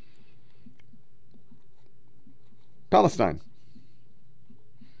 Palestine.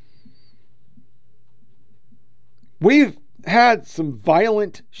 We've had some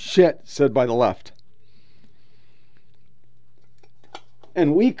violent shit said by the left.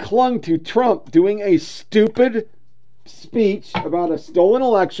 And we clung to Trump doing a stupid speech about a stolen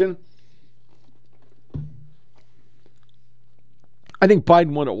election. I think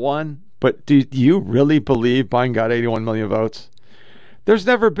Biden would have won, but do you really believe Biden got 81 million votes? There's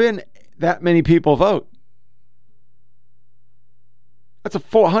never been that many people vote. That's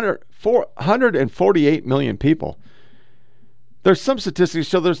 448 million people. There's some statistics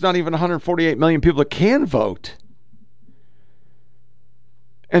show there's not even 148 million people that can vote.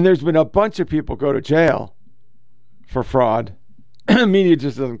 And there's been a bunch of people go to jail for fraud. Media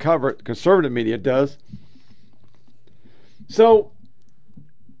just doesn't cover it. Conservative media does. So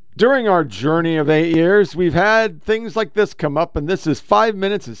during our journey of 8 years, we've had things like this come up, and this is 5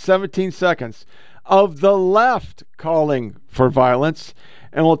 minutes and 17 seconds of the left calling for violence,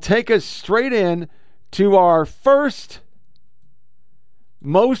 and will take us straight in to our first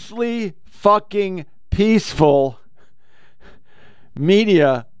mostly fucking peaceful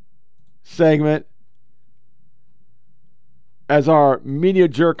media segment as our media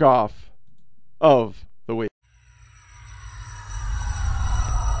jerk off of the week.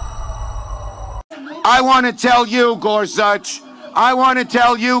 I want to tell you, Gorsuch, I want to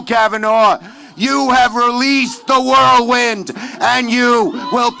tell you, Kavanaugh, you have released the whirlwind and you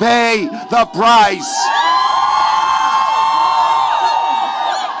will pay the price.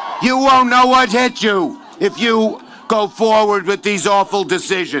 You won't know what hit you if you go forward with these awful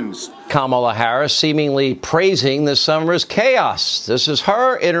decisions. Kamala Harris seemingly praising this summer's chaos. This is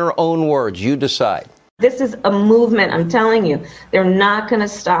her in her own words. You decide. This is a movement, I'm telling you. They're not going to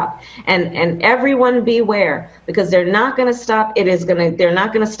stop. And everyone beware, because they're not going to stop. They're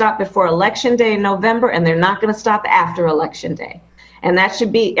not going to stop before Election Day in November, and they're not going to stop after Election Day. And that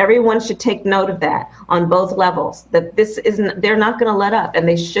should be, everyone should take note of that on both levels, that this isn't, they're not going to let up, and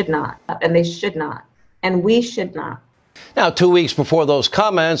they should not, and they should not, and we should not. Now, 2 weeks before those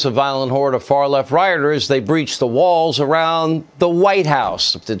comments, a violent horde of far-left rioters, they breached the walls around the White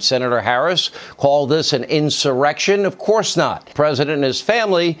House. Did Senator Harris call this an insurrection? Of course not. The president and his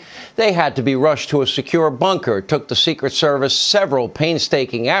family, they had to be rushed to a secure bunker. It took the Secret Service several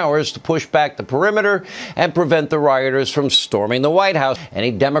painstaking hours to push back the perimeter and prevent the rioters from storming the White House.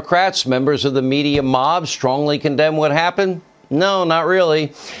 Any Democrats, members of the media mob, strongly condemn what happened? No, not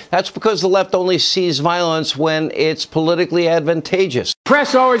really. That's because the left only sees violence when it's politically advantageous.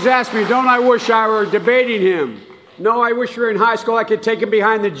 Press always asks me, don't I wish I were debating him? No, I wish we were in high school. I could take him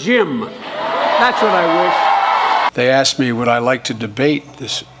behind the gym. That's what I wish. They asked me, would I like to debate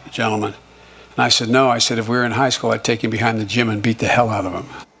this gentleman? And I said, no. I said, if we were in high school, I'd take him behind the gym and beat the hell out of him.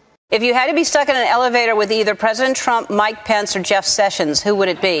 If you had to be stuck in an elevator with either President Trump, Mike Pence, or Jeff Sessions, who would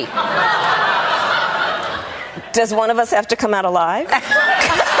it be? Does one of us have to come out alive?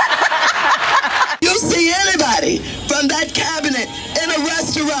 You'll see anybody from that cabinet in a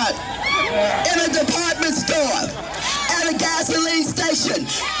restaurant, in a department store, at a gasoline station.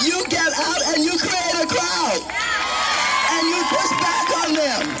 You get out and you create a crowd. And you push back on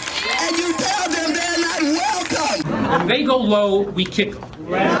them. And you tell them they're not welcome. When they go low, we kick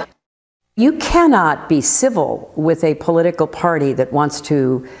them. You cannot be civil with a political party that wants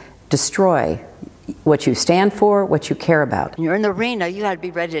to destroy what you stand for, what you care about. When you're in the arena, you got to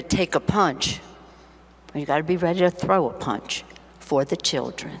be ready to take a punch. You got to be ready to throw a punch for the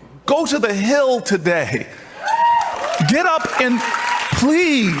children. Go to the Hill today. Get up and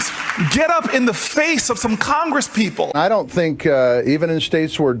please get up in the face of some Congress people. I don't think, even in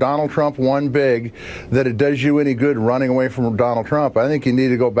states where Donald Trump won big, that it does you any good running away from Donald Trump. I think you need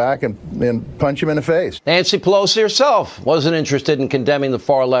to go back and punch him in the face. Nancy Pelosi herself wasn't interested in condemning the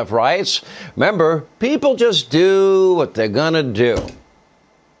far-left riots. Remember, people just do what they're going to do.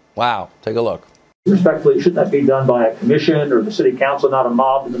 Wow. Take a look. Respectfully, shouldn't that be done by a commission or the city council, not a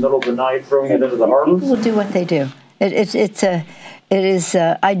mob in the middle of the night throwing it into the harbor? People will do what they do.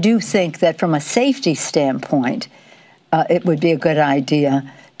 I do think that from a safety standpoint, it would be a good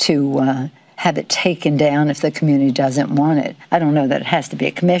idea to have it taken down if the community doesn't want it. I don't know that it has to be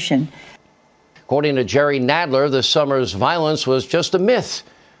a commission. According to Jerry Nadler, this summer's violence was just a myth.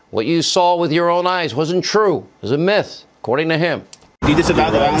 What you saw with your own eyes wasn't true. It was a myth, according to him. Do you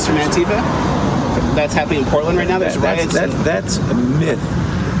disavow the violence from Antifa? That's happening in Portland right now? There's riots. That's a myth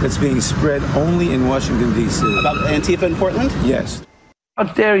that's being spread only in Washington, D.C. About Antifa in Portland? Yes. How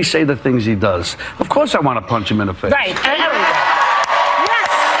dare he say the things he does? Of course I want to punch him in the face. Right.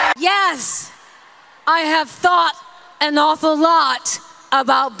 Yes! Yes! I have thought an awful lot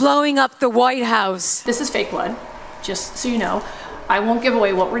about blowing up the White House. This is fake blood, just so you know. I won't give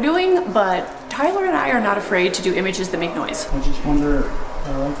away what we're doing, but Tyler and I are not afraid to do images that make noise. I just wonder,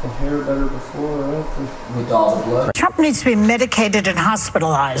 I like the hair better before or after. With all the blood. Trump needs to be medicated and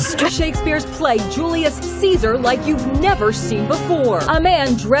hospitalized. Shakespeare's play Julius Caesar like you've never seen before. A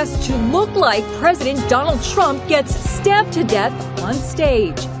man dressed to look like President Donald Trump gets stabbed to death on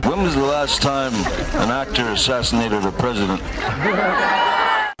stage. When was the last time an actor assassinated a president?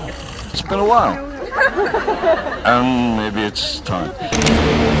 It's been a while. And maybe it's time.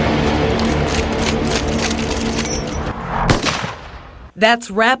 That's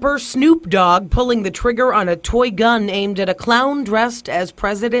rapper Snoop Dogg pulling the trigger on a toy gun aimed at a clown dressed as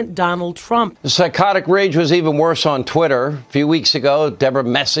President Donald Trump. The psychotic rage was even worse on Twitter. A few weeks ago, Deborah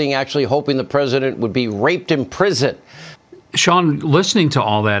Messing actually hoping the president would be raped in prison. Sean, listening to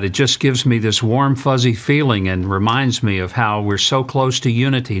all that, it just gives me this warm, fuzzy feeling and reminds me of how we're so close to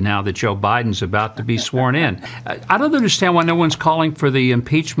unity now that Joe Biden's about to be sworn in. I don't understand why no one's calling for the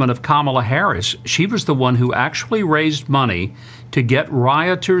impeachment of Kamala Harris. She was the one who actually raised money to get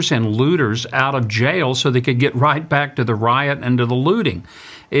rioters and looters out of jail so they could get right back to the riot and to the looting.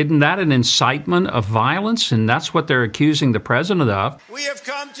 Isn't that an incitement of violence? And that's what they're accusing the president of. We have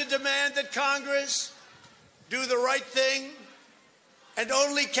come to demand that Congress do the right thing and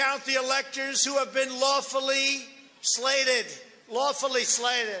only count the electors who have been lawfully slated.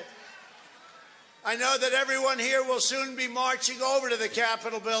 I know that everyone here will soon be marching over to the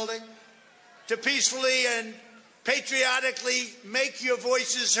Capitol building to peacefully and patriotically make your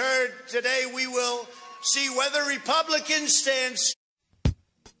voices heard. Today we will see whether Republicans stand.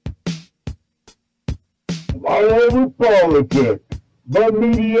 Flyover PolitiK, the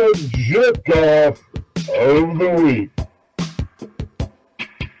media jerk-off of the week.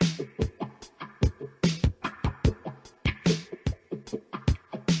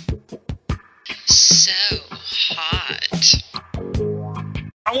 So hot.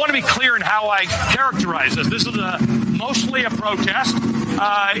 I want to be clear in how I characterize this. This is mostly a protest.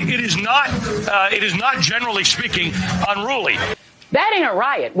 It is not, generally speaking, unruly. That ain't a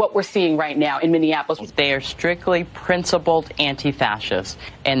riot, what we're seeing right now in Minneapolis. They are strictly principled anti-fascists,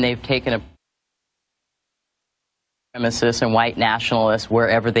 and they've taken a supremacists and white nationalists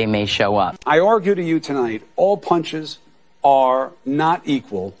wherever they may show up. I argue to you tonight, all punches are not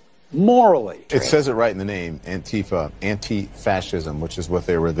equal morally. It says it right in the name, Antifa, anti-fascism, which is what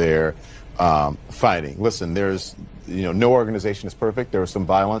they were there fighting. Listen, there's, no organization is perfect. There was some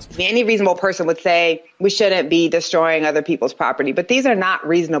violence. Any reasonable person would say we shouldn't be destroying other people's property, but these are not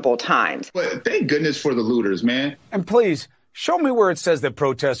reasonable times. But thank goodness for the looters, man. And please, show me where it says that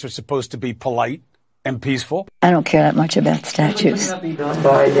protests are supposed to be polite and peaceful. I don't care that much about statues. Shouldn't that be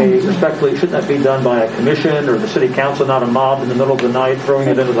done by a commission or the city council, not a mob in the middle of the night throwing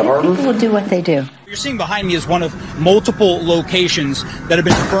it into the harbor? People will do what they do. What you're seeing behind me is one of multiple locations that have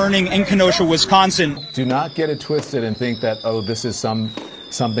been burning in Kenosha, Wisconsin. Do not get it twisted and think that, this is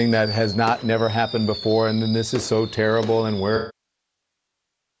something that has never happened before, and then this is so terrible, and we're...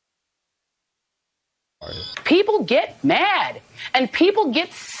 People get mad and people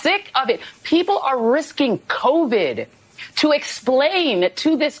get sick of it. People are risking COVID to explain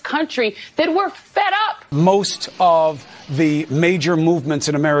to this country that we're fed up. Most of the major movements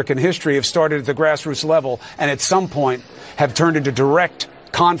in American history have started at the grassroots level and at some point have turned into direct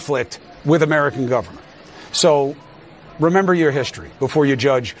conflict with American government. So remember your history before you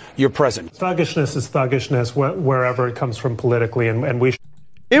judge your present. Thuggishness is thuggishness wherever it comes from politically, and we...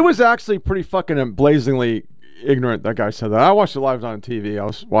 It was actually pretty fucking blazingly ignorant that guy said that. I watched it live on TV. I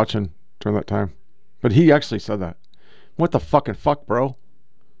was watching during that time. But he actually said that. What the fucking fuck, bro?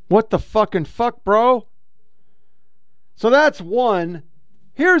 What the fucking fuck, bro? So that's one.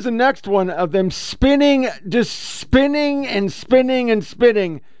 Here's the next one of them spinning, just spinning and spinning and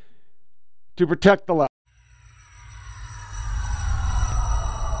spinning to protect the left.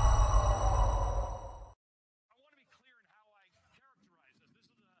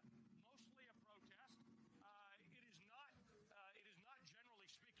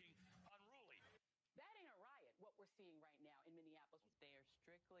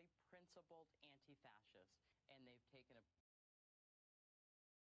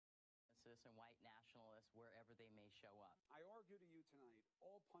 And white nationalists wherever they may show up. I argue to you tonight,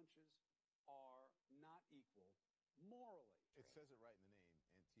 all punches are not equal morally. It says it right in the name,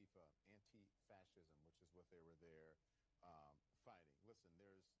 Antifa, anti-fascism, which is what they were there fighting. Listen,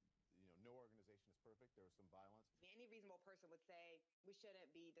 there's, no organization is perfect. There was some violence. Any reasonable person would say we shouldn't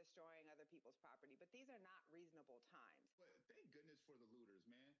be destroying other people's property, but these are not reasonable times. But thank goodness for the looters,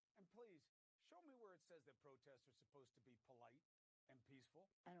 man. And please, show me where it says that protests are supposed to be polite and peaceful.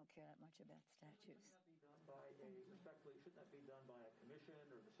 I don't care that much about statues. Respectfully, shouldn't that be done by a commission or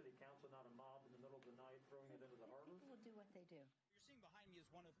the city council, not a mob in the middle of the night throwing it into the harbor? People will do what they do. You're seeing behind me is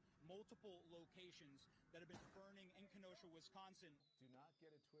one of multiple locations that have been burning in Kenosha, Wisconsin. Do not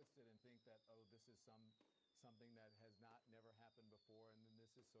get it twisted and think that, this is something that has never happened before, and then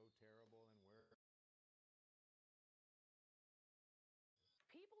this is so terrible, and we're...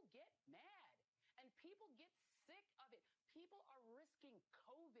 People get mad and people get sick of it. People are risking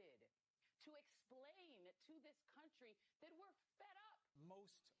COVID to explain to this country that we're fed up.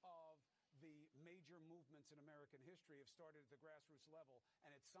 Most of the major movements in American history have started at the grassroots level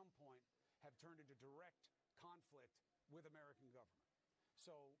and at some point have turned into direct conflict with American government.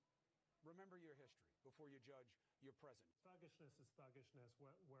 So remember your history before you judge your present. Thuggishness is thuggishness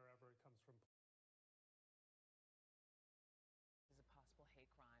wherever it comes from. Is a possible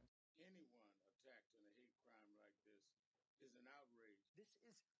hate crime. Anyone attacked in a hate crime like this is an outrage. This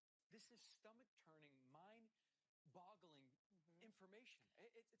is stomach-turning, mind-boggling information.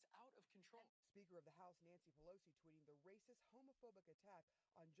 It's out of control. Speaker of the House Nancy Pelosi tweeting the racist, homophobic attack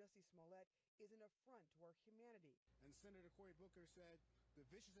on Jussie Smollett is an affront to our humanity. And Senator Cory Booker said the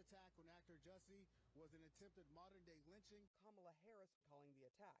vicious attack on actor Jussie was an attempted modern-day lynching. Kamala Harris calling the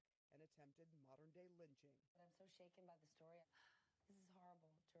attack an attempted modern-day lynching. I'm so shaken by the story. This is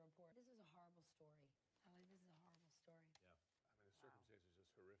horrible to report. This is a horrible story. This is a horrible story. Yeah, the circumstances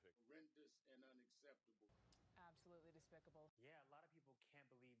just horrific. Horrendous and unacceptable. Absolutely despicable. Yeah, a lot of people can't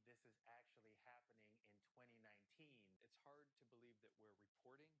believe this is actually happening in 2019. It's hard to believe that we're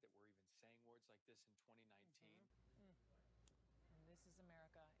reporting, that we're even saying words like this in 2019. And this is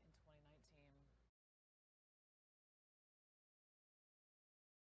America in 2019.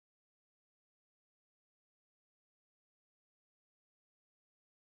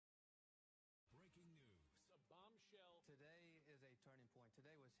 Today is a turning point.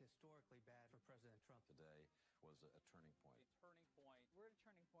 Today was historically bad for President Trump. Today was a turning point. A turning point. We're at a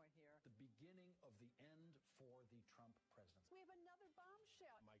turning point here. The beginning of the end for the Trump presidency. We have another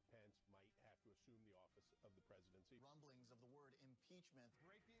bombshell. Mike Pence might have to assume the office of the presidency. Rumblings of the word impeachment.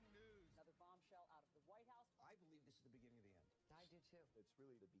 Breaking news. Another bombshell out of the White House. I believe this is the beginning of the end. I do too. It's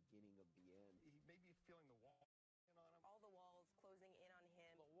really the beginning of the end. He may be feeling the wall on him. All the walls closing in on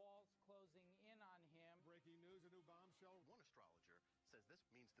him. The walls closing in on him. Breaking news, a new bombshell. One astrologer says this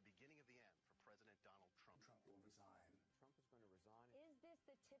means the beginning of the end for President Donald Trump. Trump will resign. Trump is going to resign. Is this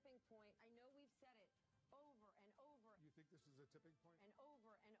the tipping point? I know we've said it over and over. You think this is a tipping point? And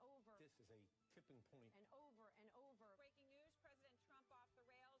over and over. This is a tipping point. And over and over. Breaking news, President Trump off the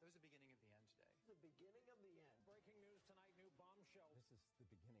rails. It was the beginning of the end today. The beginning of the end. Breaking news tonight, new bombshell. This is the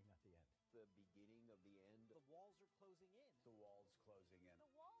beginning of the end. The beginning of the end. The walls are closing in. The walls closing in.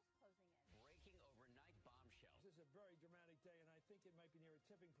 The walls closing in. Breaking overnight bombshell. This is a very dramatic day, and I think it might be near a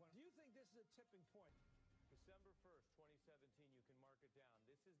tipping point. Do you think this is a tipping point? December 1st, 2017, you can mark it down.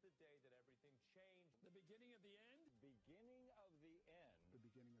 This is the day that everything changed. The beginning of the end? Beginning of the end. The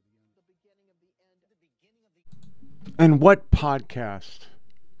beginning of the end. The beginning of the end. The beginning of the And what podcast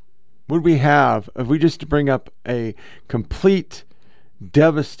would we have if we just bring up a complete,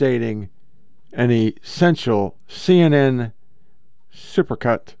 devastating, and essential CNN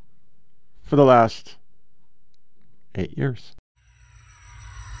supercut for the last 8 years?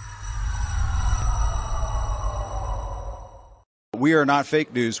 We are not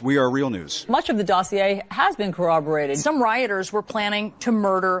fake news. We are real news. Much of the dossier has been corroborated. Some rioters were planning to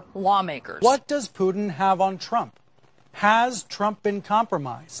murder lawmakers. What does Putin have on Trump? Has Trump been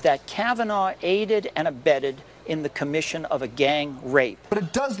compromised? That Kavanaugh aided and abetted in the commission of a gang rape. But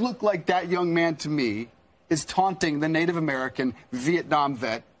it does look like that young man to me is taunting the Native American Vietnam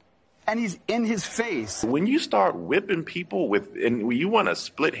vet, and he's in his face. When you start whipping people and you want to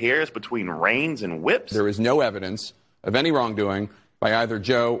split hairs between reins and whips. There is no evidence of any wrongdoing by either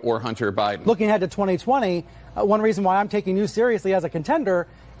Joe or Hunter Biden. Looking ahead to 2020, one reason why I'm taking you seriously as a contender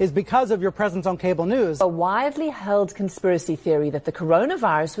is because of your presence on cable news. A widely held conspiracy theory that the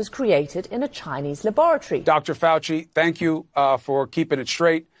coronavirus was created in a Chinese laboratory. Dr. Fauci, thank you for keeping it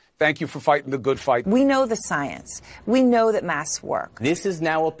straight. Thank you for fighting the good fight. We know the science. We know that masks work. This is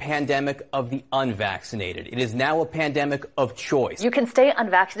now a pandemic of the unvaccinated. It is now a pandemic of choice. You can stay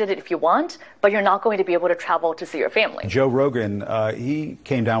unvaccinated if you want, but you're not going to be able to travel to see your family. Joe Rogan, he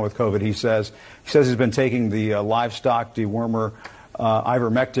came down with COVID. He says he's been taking the livestock dewormer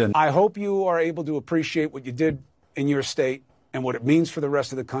ivermectin. I hope you are able to appreciate what you did in your state and what it means for the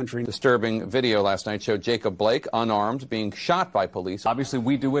rest of the country. Disturbing video last night showed Jacob Blake, unarmed, being shot by police. Obviously,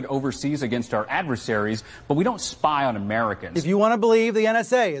 we do it overseas against our adversaries, but we don't spy on Americans. If you want to believe the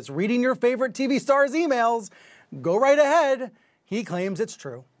NSA is reading your favorite TV star's emails, go right ahead. He claims it's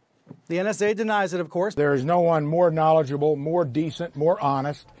true. The NSA denies it, of course. There is no one more knowledgeable, more decent, more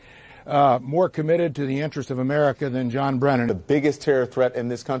honest, more committed to the interest of America than John Brennan. The biggest terror threat in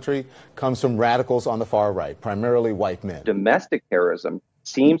this country comes from radicals on the far right, primarily white men. Domestic terrorism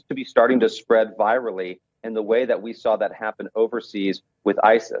seems to be starting to spread virally in the way that we saw that happen overseas with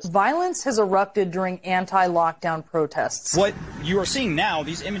ISIS. Violence has erupted during anti-lockdown protests. What you are seeing now,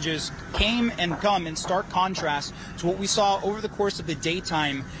 these images came and come in stark contrast to what we saw over the course of the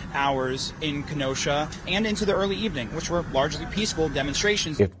daytime hours in Kenosha and into the early evening, which were largely peaceful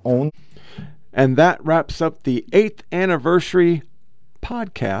demonstrations. And that wraps up the 8th anniversary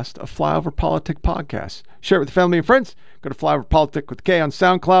podcast of Flyover PolitiK podcast. Share it with family and friends. Go to Flyover PolitiK with K on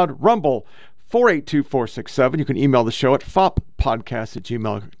SoundCloud, Rumble, 482-467. You can email the show at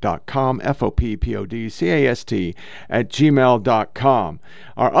foppodcast@gmail.com, foppodcast@gmail.com.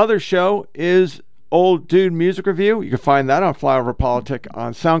 Our other show is Old Dude Music Review. You can find that on Flyover PolitiK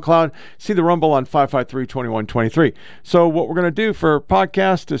on SoundCloud. See the Rumble on 553-2123. So what we're going to do for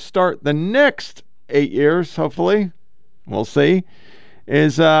podcast to start the next 8 years, hopefully, we'll see,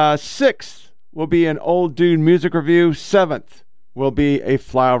 is 6th will be an Old Dude Music Review. 7th will be a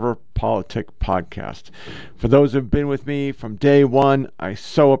Flyover PolitiK podcast. For those who have been with me from day one, I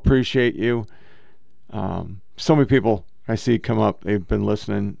so appreciate you. So many people I see come up, they've been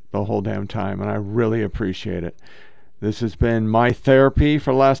listening the whole damn time, and I really appreciate it. This has been my therapy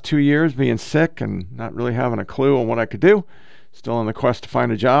for the last 2 years, being sick and not really having a clue on what I could do. Still on the quest to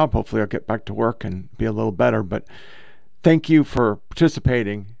find a job. Hopefully I'll get back to work and be a little better. But thank you for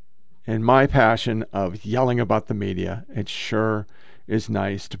participating in my passion of yelling about the media. It sure is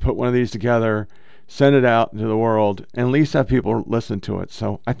nice to put one of these together, send it out into the world, and at least have people listen to it.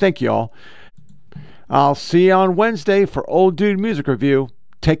 So I thank you all. I'll see you on Wednesday for Old Dude Music Review.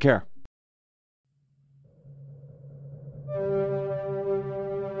 Take care.